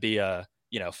just going to be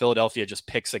Philadelphia just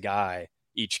picks a guy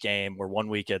each game where one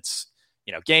week it's,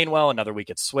 Gainwell, another week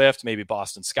it's Swift, maybe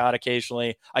Boston Scott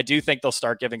occasionally. I do think they'll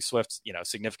start giving Swift,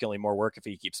 significantly more work if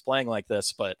he keeps playing like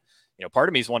this. But, part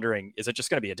of me is wondering, is it just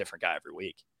going to be a different guy every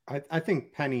week? I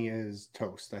think Penny is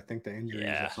toast. I think the injuries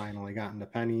have finally gotten to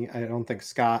Penny. I don't think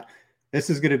Scott, this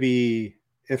is going to be,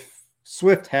 if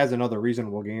Swift has another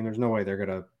reasonable game, there's no way they're going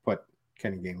to put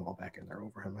Kenny Gainwell back in there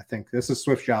over him. I think this is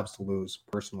Swift's jobs to lose,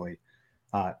 personally,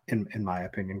 in my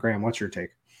opinion. Graham, what's your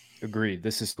take? Agreed.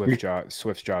 This is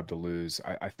Swift's job to lose.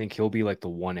 I think he'll be like the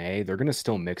 1A. They're going to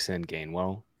still mix in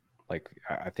Gainwell. Like,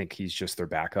 I think he's just their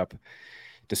backup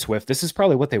to Swift. This is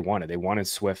probably what they wanted. They wanted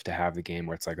Swift to have the game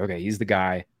where it's like, okay, he's the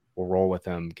guy. We'll roll with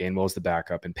him. Gainwell's the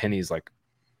backup. And Penny's like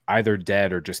either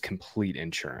dead or just complete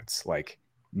insurance. Like,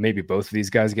 maybe both of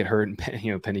these guys get hurt and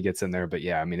Penny gets in there. But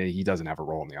yeah, I mean, he doesn't have a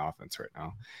role in the offense right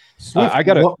now.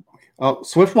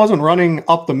 Swift wasn't running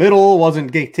up the middle,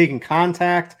 wasn't taking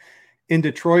contact. In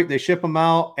Detroit, they ship him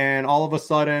out, and all of a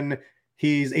sudden,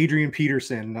 he's Adrian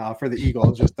Peterson for the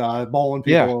Eagles, just bowling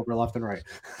people over left and right.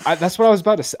 That's what I was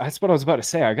about to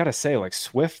say. I gotta say, like,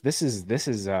 Swift, this is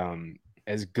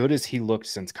as good as he looked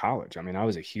since college. I mean, I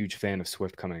was a huge fan of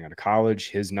Swift coming out of college.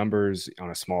 His numbers on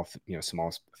a small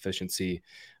efficiency,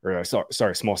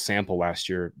 small sample last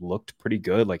year looked pretty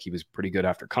good. Like, he was pretty good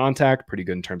after contact, pretty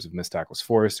good in terms of missed tackles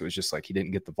forced. It was just like he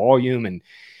didn't get the volume, and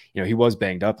he was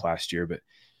banged up last year, but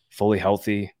fully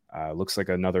healthy. Looks like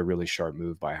another really sharp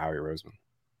move by Howie Roseman.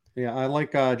 Yeah, I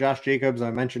like Josh Jacobs.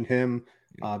 I mentioned him.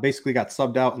 Basically got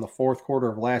subbed out in the fourth quarter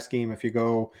of last game. If you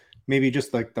go maybe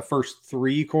just like the first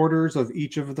 3 quarters of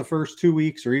each of the first 2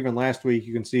 weeks, or even last week,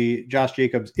 you can see Josh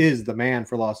Jacobs is the man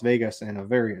for Las Vegas and a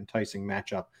very enticing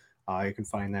matchup. You can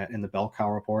find that in the Bell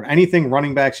Cow report. Anything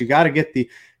running backs, you got to get the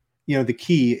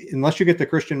key, unless you get the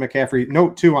Christian McCaffrey.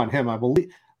 Note 2 on him.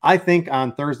 I think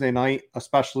on Thursday night,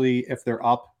 especially if they're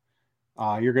up,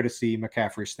 you're going to see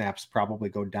McCaffrey snaps probably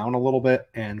go down a little bit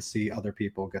and see other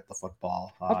people get the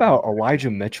football. How about Elijah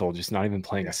Mitchell just not even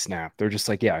playing a snap? They're just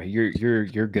like, yeah,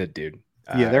 you're good, dude.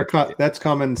 That's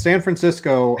coming. San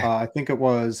Francisco, I think it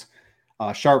was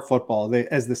Sharp Football.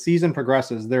 As the season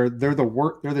progresses, they're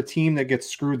the team that gets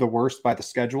screwed the worst by the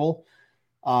schedule.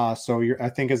 I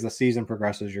think as the season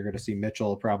progresses, you're going to see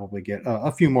Mitchell probably get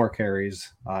a few more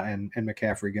carries and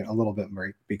McCaffrey get a little bit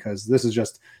more, because this is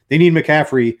just, they need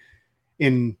McCaffrey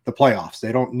in the playoffs.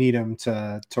 They don't need him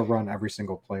to run every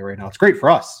single play right now. It's great for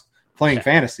us playing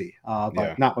fantasy,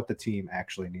 but not what the team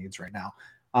actually needs right now.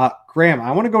 Graham,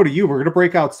 I want to go to you. We're going to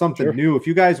break out something new. If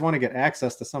you guys want to get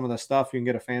access to some of this stuff, you can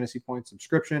get a Fantasy Point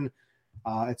subscription.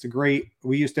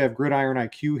 We used to have Gridiron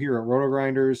IQ here at Roto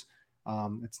Grinders.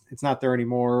 It's not there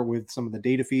anymore with some of the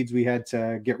data feeds we had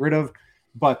to get rid of,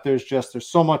 but there's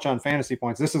so much on Fantasy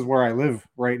Points. This is where I live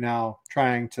right now,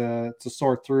 trying to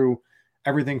sort through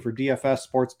everything for DFS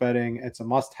sports betting. It's a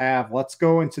must-have. Let's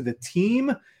go into the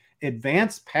team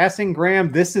advanced passing.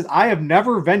 Graham, I have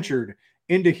never ventured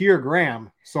into here,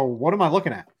 Graham. So what am I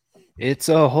looking at? It's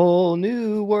a whole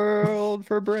new world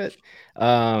for Britt.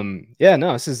 This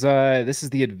is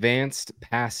the advanced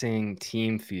passing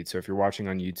team feed. So if you're watching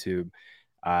on YouTube,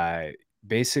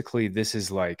 basically this is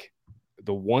like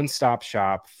the one-stop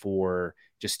shop for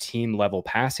just team level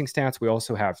passing stats. We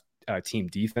also have team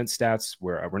defense stats,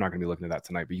 where we're not going to be looking at that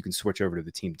tonight, but you can switch over to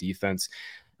the team defense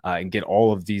and get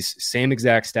all of these same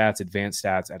exact stats, advanced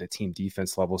stats at a team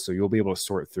defense level. So you'll be able to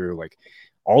sort through like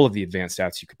all of the advanced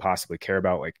stats you could possibly care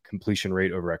about, like completion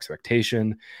rate over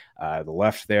expectation, the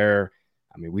left there.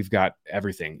 I mean, we've got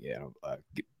everything,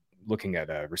 looking at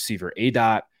a receiver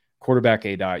ADOT, quarterback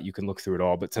ADOT, you can look through it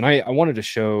all. But tonight I wanted to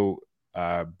show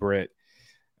Britt,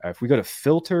 if we go to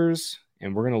filters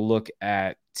and we're going to look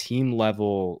at team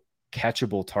level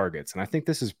catchable targets. And I think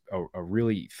this is a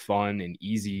really fun and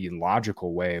easy and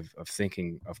logical way of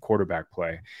thinking of quarterback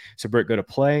play. So Britt, go to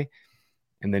play,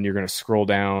 and then you're going to scroll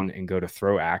down and go to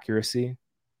throw accuracy.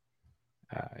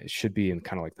 It should be in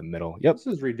kind of like the middle. Yep. This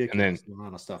is ridiculous, the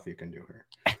amount of stuff you can do here.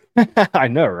 I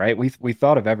know, right? We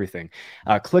thought of everything.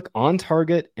 Click on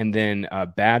target and then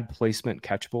bad placement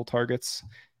catchable targets.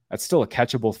 That's still a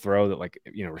catchable throw that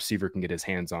receiver can get his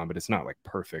hands on, but it's not like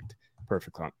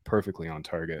perfectly on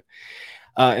target.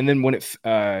 And then when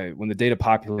the data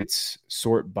populates,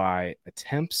 sort by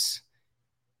attempts.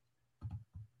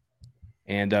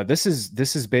 And this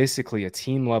is basically a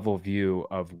team level view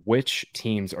of which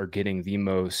teams are getting the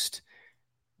most,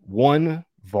 one,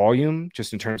 volume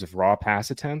just in terms of raw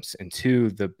pass attempts, and two,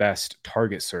 the best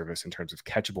target service in terms of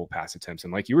catchable pass attempts.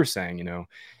 And like you were saying,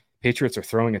 Patriots are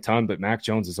throwing a ton, but Mac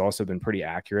Jones has also been pretty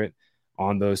accurate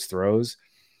on those throws.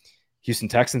 Houston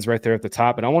Texans right there at the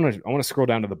top. And I want to scroll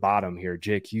down to the bottom here.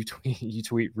 Jake, you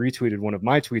retweeted one of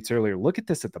my tweets earlier. Look at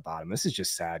this at the bottom. This is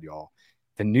just sad, y'all.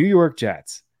 The New York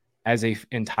Jets, as an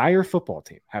entire football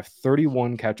team, have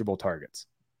 31 catchable targets.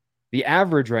 The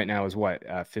average right now is what,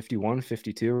 51,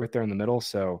 52 right there in the middle.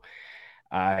 So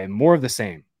more of the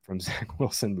same from Zach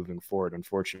Wilson moving forward,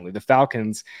 unfortunately. The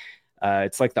Falcons,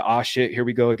 it's like the shit, here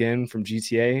we go again from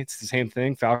GTA. It's the same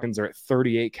thing. Falcons are at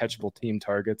 38 catchable team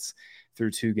targets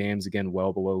through 2 games, again,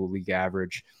 well below league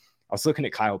average. I was looking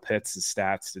at Kyle Pitts'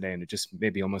 stats today, and it just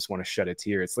made me almost want to shed a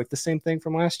tear. It's like the same thing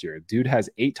from last year. Dude has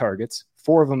 8 targets.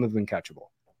 4 of them have been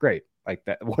catchable. Great. Like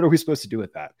that. What are we supposed to do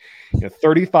with that?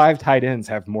 35 tight ends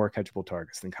have more catchable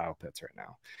targets than Kyle Pitts right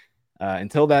now.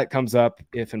 Until that comes up,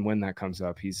 if and when that comes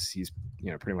up, he's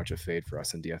pretty much a fade for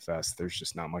us in DFS. There's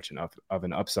just not much enough of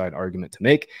an upside argument to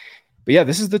make. But yeah,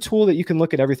 this is the tool that you can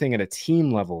look at everything at a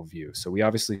team level view. So we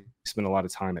obviously spend a lot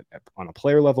of time on a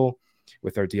player level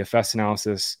with our DFS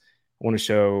analysis. I want to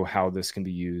show how this can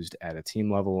be used at a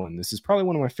team level. And this is probably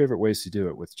one of my favorite ways to do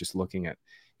it, with just looking at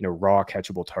raw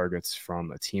catchable targets from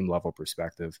a team level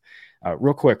perspective.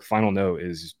 Real quick, final note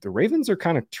is the Ravens are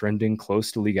kind of trending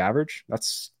close to league average.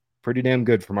 That's pretty damn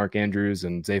good for Mark Andrews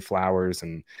and Zay Flowers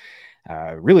and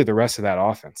really the rest of that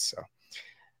offense. So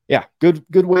yeah, good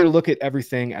way to look at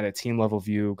everything at a team level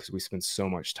view, because we spend so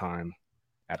much time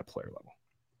at a player level.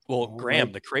 Well,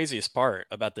 Graham, the craziest part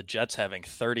about the Jets having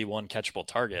 31 catchable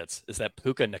targets is that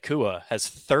Puka Nacua has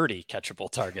 30 catchable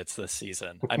targets this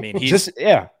season. I mean, he's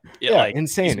insane.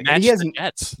 He's matched the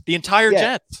Jets, the entire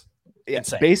Jets. Yeah,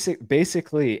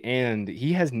 basically, and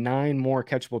he has 9 more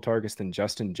catchable targets than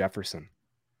Justin Jefferson.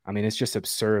 I mean, it's just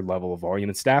absurd level of volume,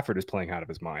 and Stafford is playing out of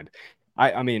his mind.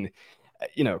 I mean,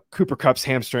 Cooper Kupp's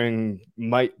hamstring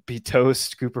might be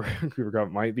toast. Cooper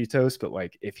Kupp might be toast, but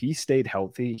like if he stayed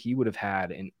healthy, he would have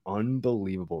had an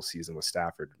unbelievable season with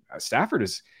Stafford. Stafford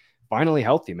is finally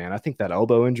healthy, man. I think that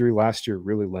elbow injury last year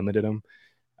really limited him.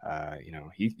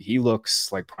 He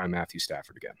looks like prime Matthew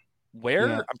Stafford again.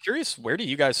 I'm curious, where do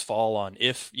you guys fall on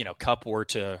if, Kupp were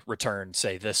to return,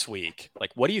 say, this week?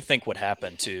 Like, what do you think would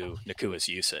happen to Nacua's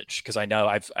usage? Because I know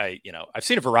I've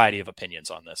seen a variety of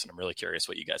opinions on this, and I'm really curious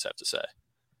what you guys have to say.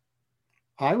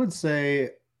 I would say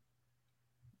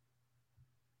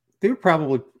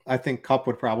I think Kupp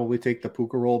would probably take the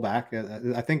Puka role back.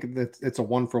 I think it's a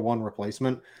 1-for-1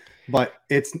 replacement, but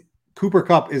Cooper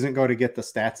Kupp isn't going to get the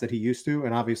stats that he used to,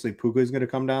 and obviously Puka is going to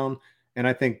come down, and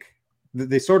I think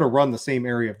they sort of run the same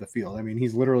area of the field. I mean,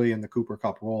 he's literally in the Cooper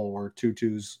Kupp role where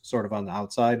Tutu's sort of on the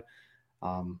outside.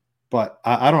 But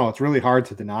I don't know. It's really hard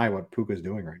to deny what Puka's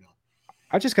doing right now.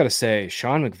 I just got to say,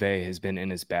 Sean McVay has been in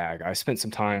his bag. I spent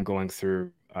some time going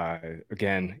through,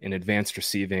 again, in advanced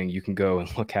receiving. You can go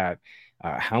and look at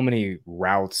how many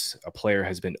routes a player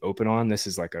has been open on. This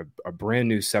is like a brand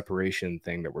new separation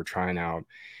thing that we're trying out.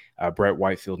 Brett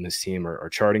Whitefield and his team are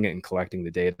charting it and collecting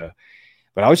the data.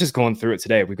 But I was just going through it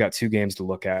today. We've got 2 games to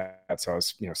look at. So I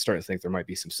was, starting to think there might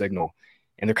be some signal.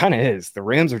 And there kind of is. The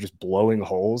Rams are just blowing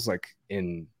holes like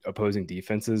in opposing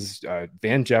defenses.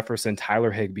 Van Jefferson,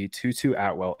 Tyler Higbee, Tutu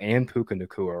Atwell, and Puka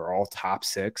Nacua are all top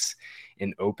 6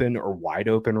 in open or wide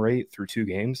open rate through 2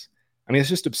 games. I mean, it's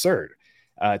just absurd.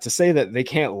 To say that they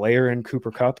can't layer in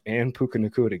Cooper Kupp and Puka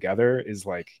Nacua together is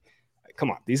like,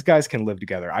 come on, these guys can live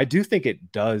together. I do think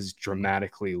it does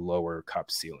dramatically lower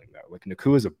Kupp's ceiling, though. Like,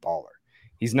 Nacua is a baller.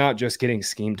 He's not just getting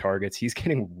scheme targets. He's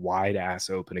getting wide ass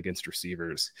open against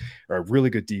receivers or really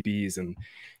good DBs. And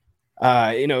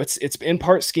It's in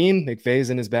part scheme. McVay's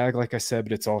in his bag, like I said,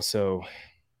 but it's also,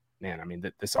 man, I mean,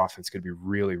 this offense could be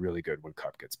really, really good when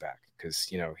Kupp gets back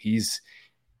because, he's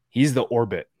the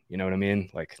orbit. You know what I mean?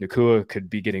 Like Nacua could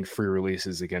be getting free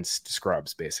releases against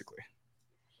scrubs, basically.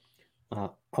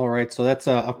 All right, so that's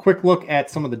a quick look at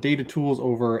some of the data tools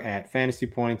over at Fantasy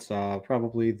Points.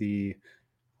 Probably the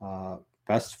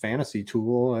best fantasy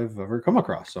tool I've ever come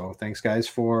across. So thanks, guys,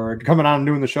 for coming on and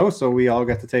doing the show so we all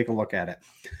get to take a look at it.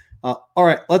 All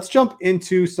right, let's jump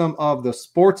into some of the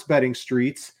sports betting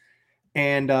streets.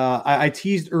 And I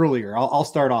teased earlier, I'll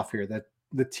start off here, that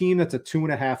the team that's a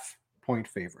 2.5-point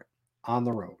favorite on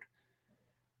the road.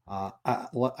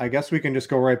 I guess we can just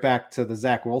go right back to the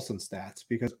Zach Wilson stats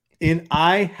because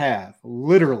I have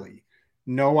literally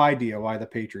no idea why the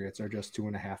Patriots are just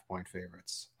 2.5-point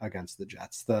favorites against the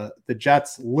Jets. The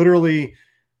Jets literally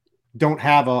don't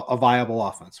have a viable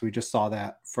offense. We just saw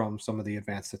that from some of the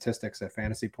advanced statistics at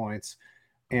Fantasy Points.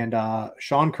 And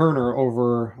Sean Kerner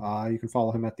over, you can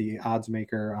follow him at the Odds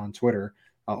Maker on Twitter,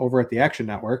 over at the Action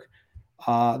Network.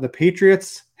 The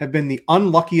Patriots have been the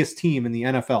unluckiest team in the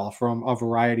NFL from a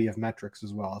variety of metrics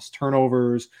as well as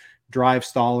turnovers, drive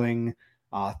stalling,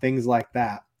 things like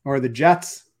that. Or the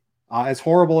Jets, as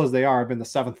horrible as they are, have been the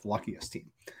 7th luckiest team.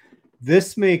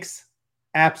 This makes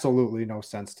absolutely no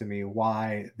sense to me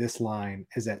why this line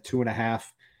is at 2.5.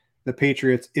 The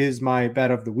Patriots is my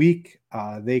bet of the week.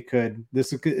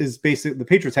 This is basically, the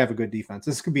Patriots have a good defense.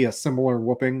 This could be a similar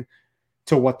whooping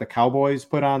to what the Cowboys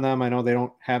put on them. I know they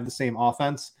don't have the same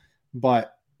offense,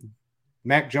 but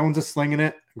Mac Jones is slinging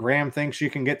it. Graham thinks you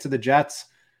can get to the Jets.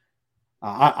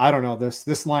 I don't know.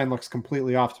 This line looks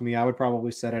completely off to me. I would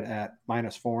probably set it at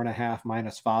 -4.5,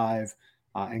 -5,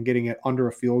 and getting it under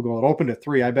a field goal. It opened at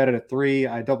 3. I bet it at 3.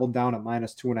 I doubled down at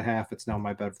 -2.5. It's now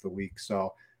my bet of the week.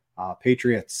 So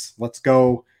Patriots, let's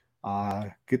go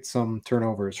get some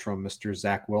turnovers from Mr.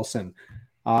 Zach Wilson.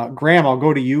 Graham, I'll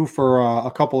go to you for a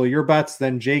couple of your bets.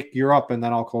 Then Jake, you're up, and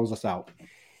then I'll close us out.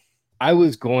 I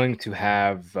was going to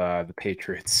have the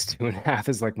Patriots 2.5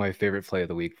 as like my favorite play of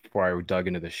the week before I dug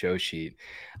into the show sheet.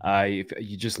 If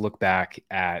you just look back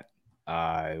at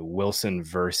Wilson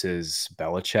versus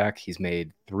Belichick, he's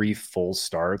made 3 full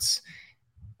starts.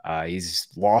 He's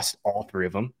lost all 3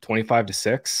 of them,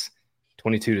 25-6,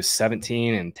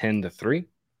 22-17, and 10-3.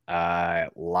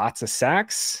 Lots of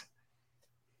sacks.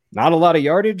 Not a lot of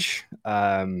yardage.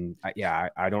 I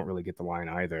don't really get the line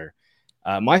either.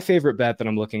 My favorite bet that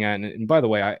I'm looking at, and by the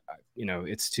way,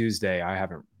 it's Tuesday. I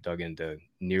haven't dug into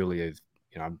nearly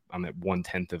I'm at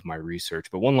 1/10 of my research,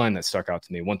 but one line that stuck out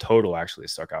to me, one total actually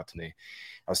stuck out to me.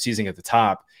 I was teasing at the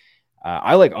top.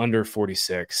 I like under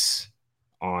 46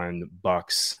 on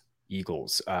Bucks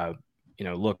Eagles.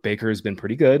 Look, Baker has been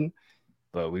pretty good,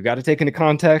 but we've got to take into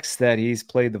context that he's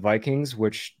played the Vikings,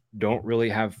 which don't really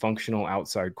have functional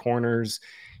outside corners.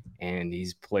 And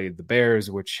he's played the Bears,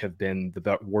 which have been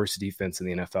the worst defense in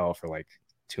the NFL for like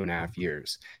 2.5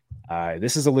 years.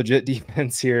 This is a legit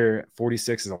defense here.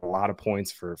 46 is a lot of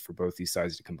points for both these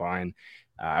sides to combine.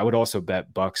 I would also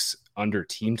bet Bucks under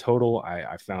team total.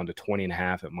 I found a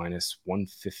 20.5 at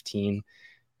 -115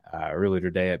 earlier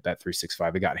today at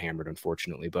Bet365. It got hammered,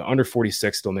 unfortunately, but under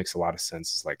 46 still makes a lot of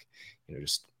sense. It's like,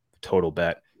 just total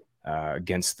bet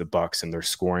against the Bucks and their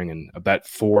scoring, and a bet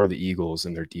for the Eagles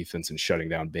and their defense and shutting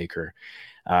down Baker.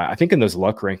 I think in those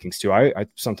luck rankings too, I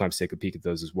sometimes take a peek at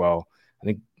those as well. I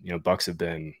think, Bucks have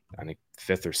been,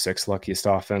 5th or 6th luckiest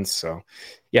offense. So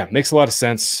yeah, makes a lot of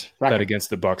sense. Right. Bet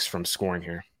against the Bucks from scoring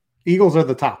here. Eagles are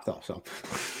the top though. So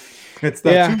it's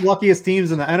the 2 luckiest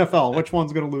teams in the NFL. Which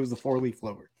one's going to lose the 4-leaf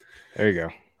clover? There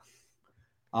you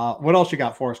go. What else you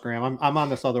got for us, Graham? I'm on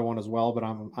this other one as well, but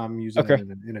I'm using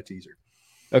it in a teaser.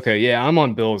 Okay, yeah, I'm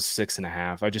on Bills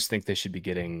 6.5. I just think they should be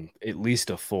getting at least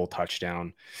a full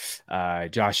touchdown.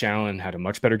 Josh Allen had a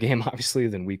much better game, obviously,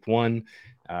 than week 1.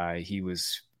 He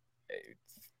was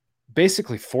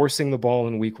basically forcing the ball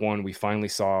in week 1. We finally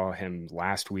saw him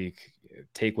last week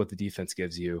take what the defense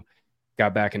gives you,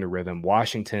 got back into rhythm.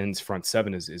 Washington's front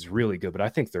 7 is really good, but I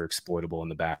think they're exploitable in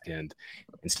the back end.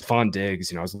 And Stephon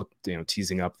Diggs, I was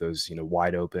teasing up those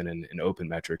wide open and open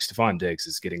metrics. Stephon Diggs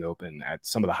is getting open at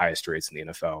some of the highest rates in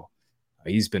the NFL.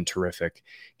 He's been terrific.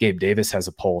 Gabe Davis has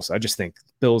a pulse. I just think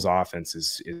Bills' offense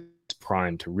is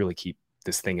primed to really keep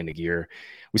this thing into gear.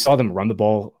 We saw them run the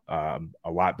ball a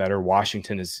lot better.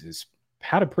 Washington has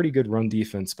had a pretty good run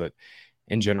defense, but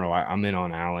in general, I'm in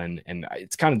on Allen. And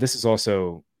it's this is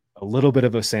also a little bit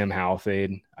of a Sam Howell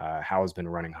fade. Howell's been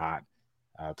running hot,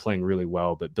 playing really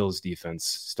well, but Bills defense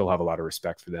still have a lot of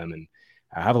respect for them, and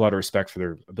I have a lot of respect for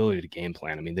their ability to game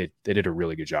plan. They did a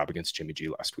really good job against Jimmy G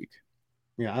last week.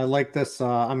 Yeah, I like this.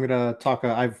 I'm going to talk.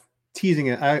 I've teasing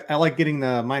it. I like getting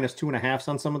the -2.5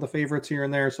 on some of the favorites here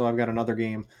and there. So I've got another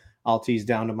game I'll tease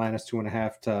down to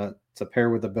 -2.5 to pair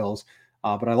with the Bills.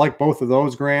 But I like both of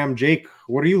those, Graham. Jake,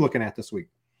 what are you looking at this week?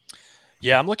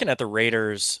 Yeah, I'm looking at the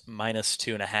Raiders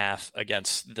 -2.5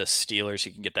 against the Steelers.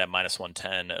 You can get that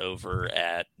 -110 over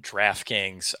at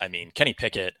DraftKings. I mean, Kenny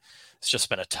Pickett has just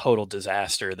been a total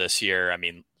disaster this year. I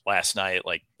mean, last night,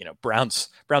 Browns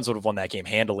would have won that game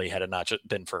handily had it not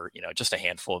been for, just a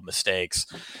handful of mistakes.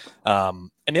 And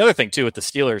the other thing too with the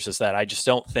Steelers is that I just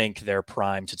don't think they're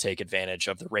primed to take advantage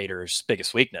of the Raiders'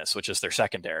 biggest weakness, which is their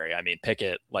secondary. I mean,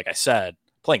 Pickett, like I said,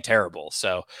 playing terrible.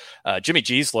 So Jimmy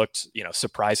G's looked,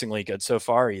 surprisingly good so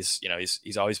far. He's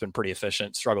always been pretty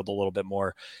efficient, struggled a little bit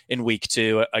more in week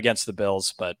 2 against the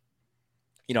Bills, but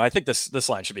I think this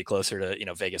line should be closer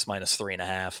to, Vegas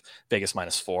 -3.5, Vegas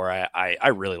 -4. I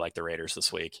really like the Raiders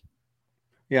this week.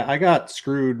 Yeah, I got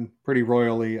screwed pretty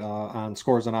royally on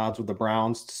scores and odds with the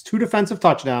Browns. It's 2 defensive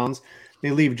touchdowns. They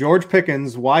leave George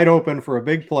Pickens wide open for a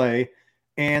big play,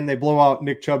 and they blow out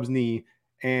Nick Chubb's knee.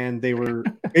 And they were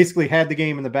basically had the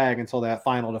game in the bag until that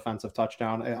final defensive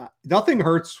touchdown. Nothing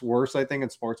hurts worse, I think,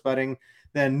 in sports betting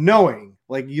than knowing,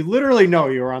 you literally know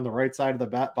you're on the right side of the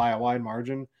bet by a wide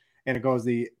margin, and it goes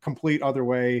the complete other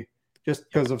way just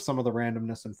because of some of the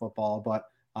randomness in football. But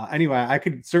anyway, I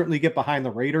could certainly get behind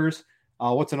the Raiders.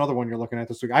 What's another one you're looking at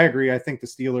this week? I agree. I think the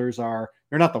Steelers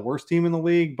they're not the worst team in the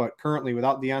league, but currently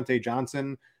without Deontay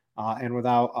Johnson and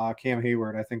without Cam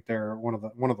Hayward, I think they're one of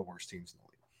the worst teams in the league.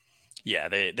 Yeah,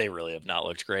 they really have not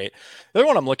looked great. The other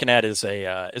one I'm looking at is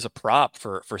a prop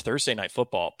for Thursday Night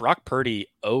Football. Brock Purdy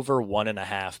over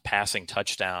 1.5 passing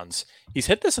touchdowns. He's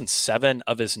hit this in 7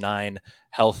 of his 9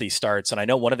 healthy starts, and I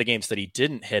know one of the games that he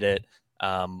didn't hit it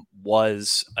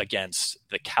was against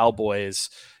the Cowboys.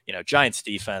 Giants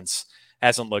defense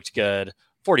hasn't looked good.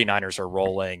 49ers are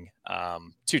rolling.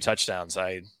 2 touchdowns.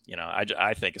 I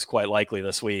think is quite likely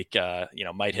this week.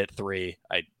 Might hit 3.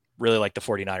 I really like the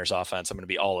 49ers offense. I'm going to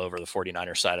be all over the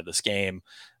 49ers side of this game.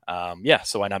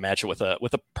 So why not match it with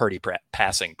a Purdy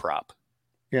passing prop?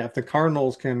 Yeah, if the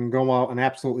Cardinals can go out and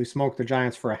absolutely smoke the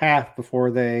Giants for a half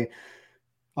before they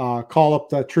call up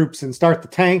the troops and start the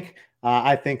tank,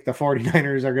 I think the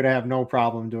 49ers are going to have no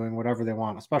problem doing whatever they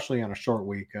want, especially on a short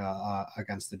week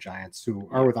against the Giants, who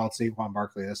are without Saquon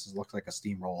Barkley. This looks like a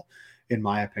steamroll, in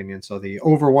my opinion. So the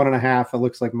over 1.5, it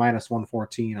looks like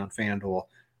 -114 on FanDuel.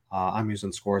 I'm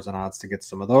using scores and odds to get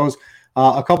some of those.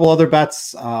 A couple other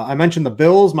bets. I mentioned the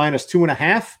Bills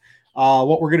 -2.5.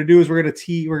 What we're going to do is we're going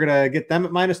to get them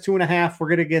at -2.5. We're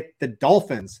going to get the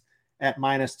Dolphins at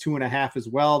 -2.5 as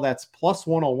well. That's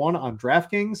 +101 on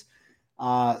DraftKings.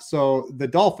 So the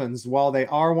Dolphins, while they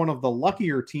are one of the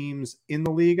luckier teams in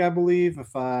the league, I believe,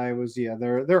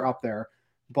 they're up there.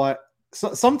 But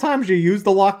sometimes you use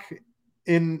the luck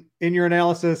in your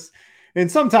analysis, and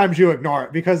sometimes you ignore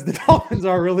it because the Dolphins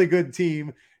are a really good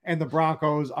team and the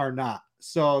Broncos are not.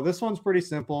 So this one's pretty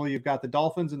simple. You've got the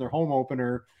Dolphins in their home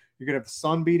opener. You're going to have the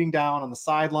sun beating down on the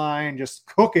sideline, just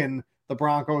cooking the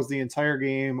Broncos the entire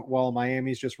game while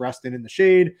Miami's just resting in the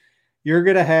shade. You're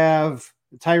going to have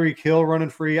Tyreek Hill running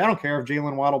free. I don't care if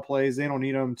Jalen Waddle plays. They don't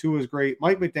need him. Tua is great.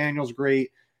 Mike McDaniel's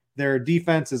great. Their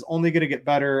defense is only going to get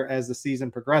better as the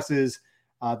season progresses.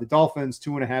 The Dolphins,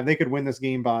 2.5. They could win this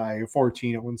game by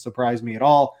 14. It wouldn't surprise me at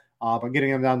all. But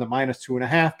getting them down to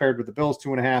 -2.5 paired with the Bills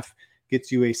 2.5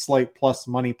 gets you a slight plus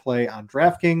money play on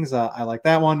DraftKings. I like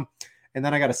that one. And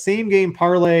then I got a same game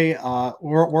parlay.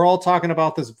 We're all talking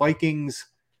about this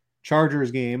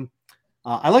Vikings-Chargers game.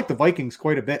 I like the Vikings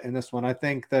quite a bit in this one. I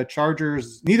think the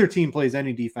Chargers, neither team plays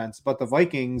any defense, but the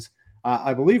Vikings,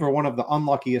 I believe, are one of the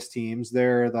unluckiest teams.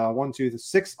 They're the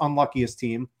 6th unluckiest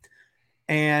team.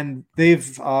 And they've,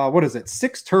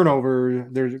 6 turnover.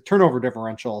 Their turnover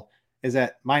differential is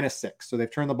at -6. So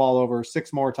they've turned the ball over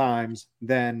 6 more times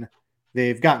than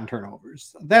they've gotten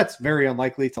turnovers. That's very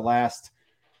unlikely to last.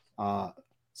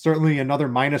 Certainly another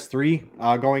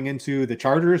 -3 going into the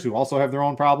Chargers, who also have their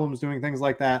own problems doing things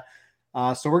like that.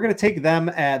 So we're going to take them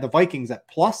at the Vikings at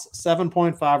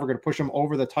 +7.5. We're going to push them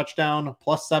over the touchdown,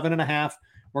 +7.5.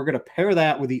 We're going to pair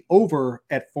that with the over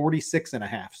at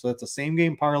 46.5. So that's a same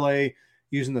game parlay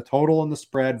using the total and the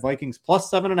spread. Vikings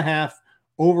 +7.5,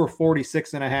 over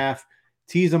 46.5.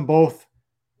 Tease them both.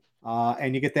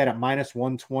 And you get that at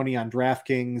 -120 on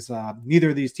DraftKings. Neither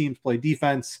of these teams play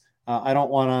defense. I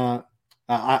don't want to.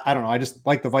 I don't know. I just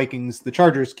like the Vikings. The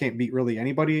Chargers can't beat really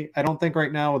anybody, I don't think,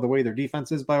 right now with the way their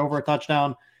defense is by over a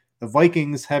touchdown. The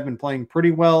Vikings have been playing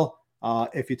pretty well.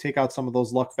 If you take out some of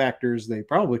those luck factors, they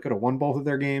probably could have won both of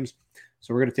their games.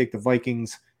 So we're going to take the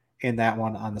Vikings in that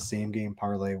one on the same game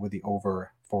parlay with the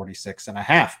over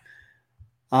 46.5.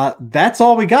 That's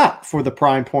all we got for the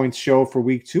Prime Points show for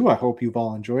week 2. I hope you've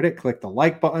all enjoyed it. Click the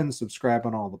like button, subscribe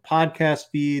on all the podcast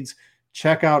feeds,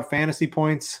 check out Fantasy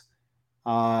Points,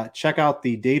 check out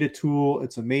the data tool.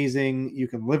 It's amazing. You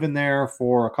can live in there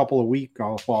for a couple of weeks,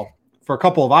 for a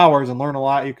couple of hours and learn a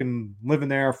lot. You can live in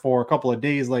there for a couple of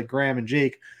days like Graham and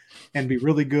Jake and be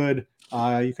really good.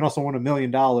 You can also win $1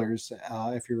 million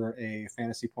if you're a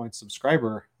Fantasy Points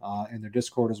subscriber in their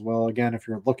Discord as well. Again, if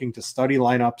you're looking to study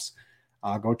lineups,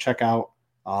 go check out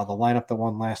the lineup that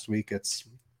won last week. It's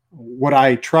what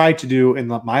I try to do in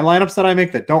my lineups that I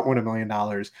make that don't win $1 million.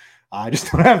 I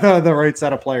just don't have the right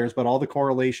set of players, but all the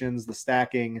correlations, the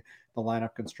stacking, the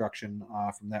lineup construction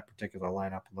from that particular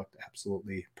lineup looked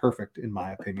absolutely perfect in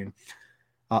my opinion.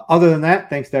 Other than that,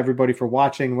 thanks to everybody for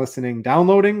watching, listening,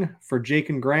 downloading. For Jake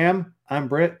and Graham, I'm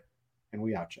Britt, and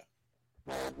we out, ya.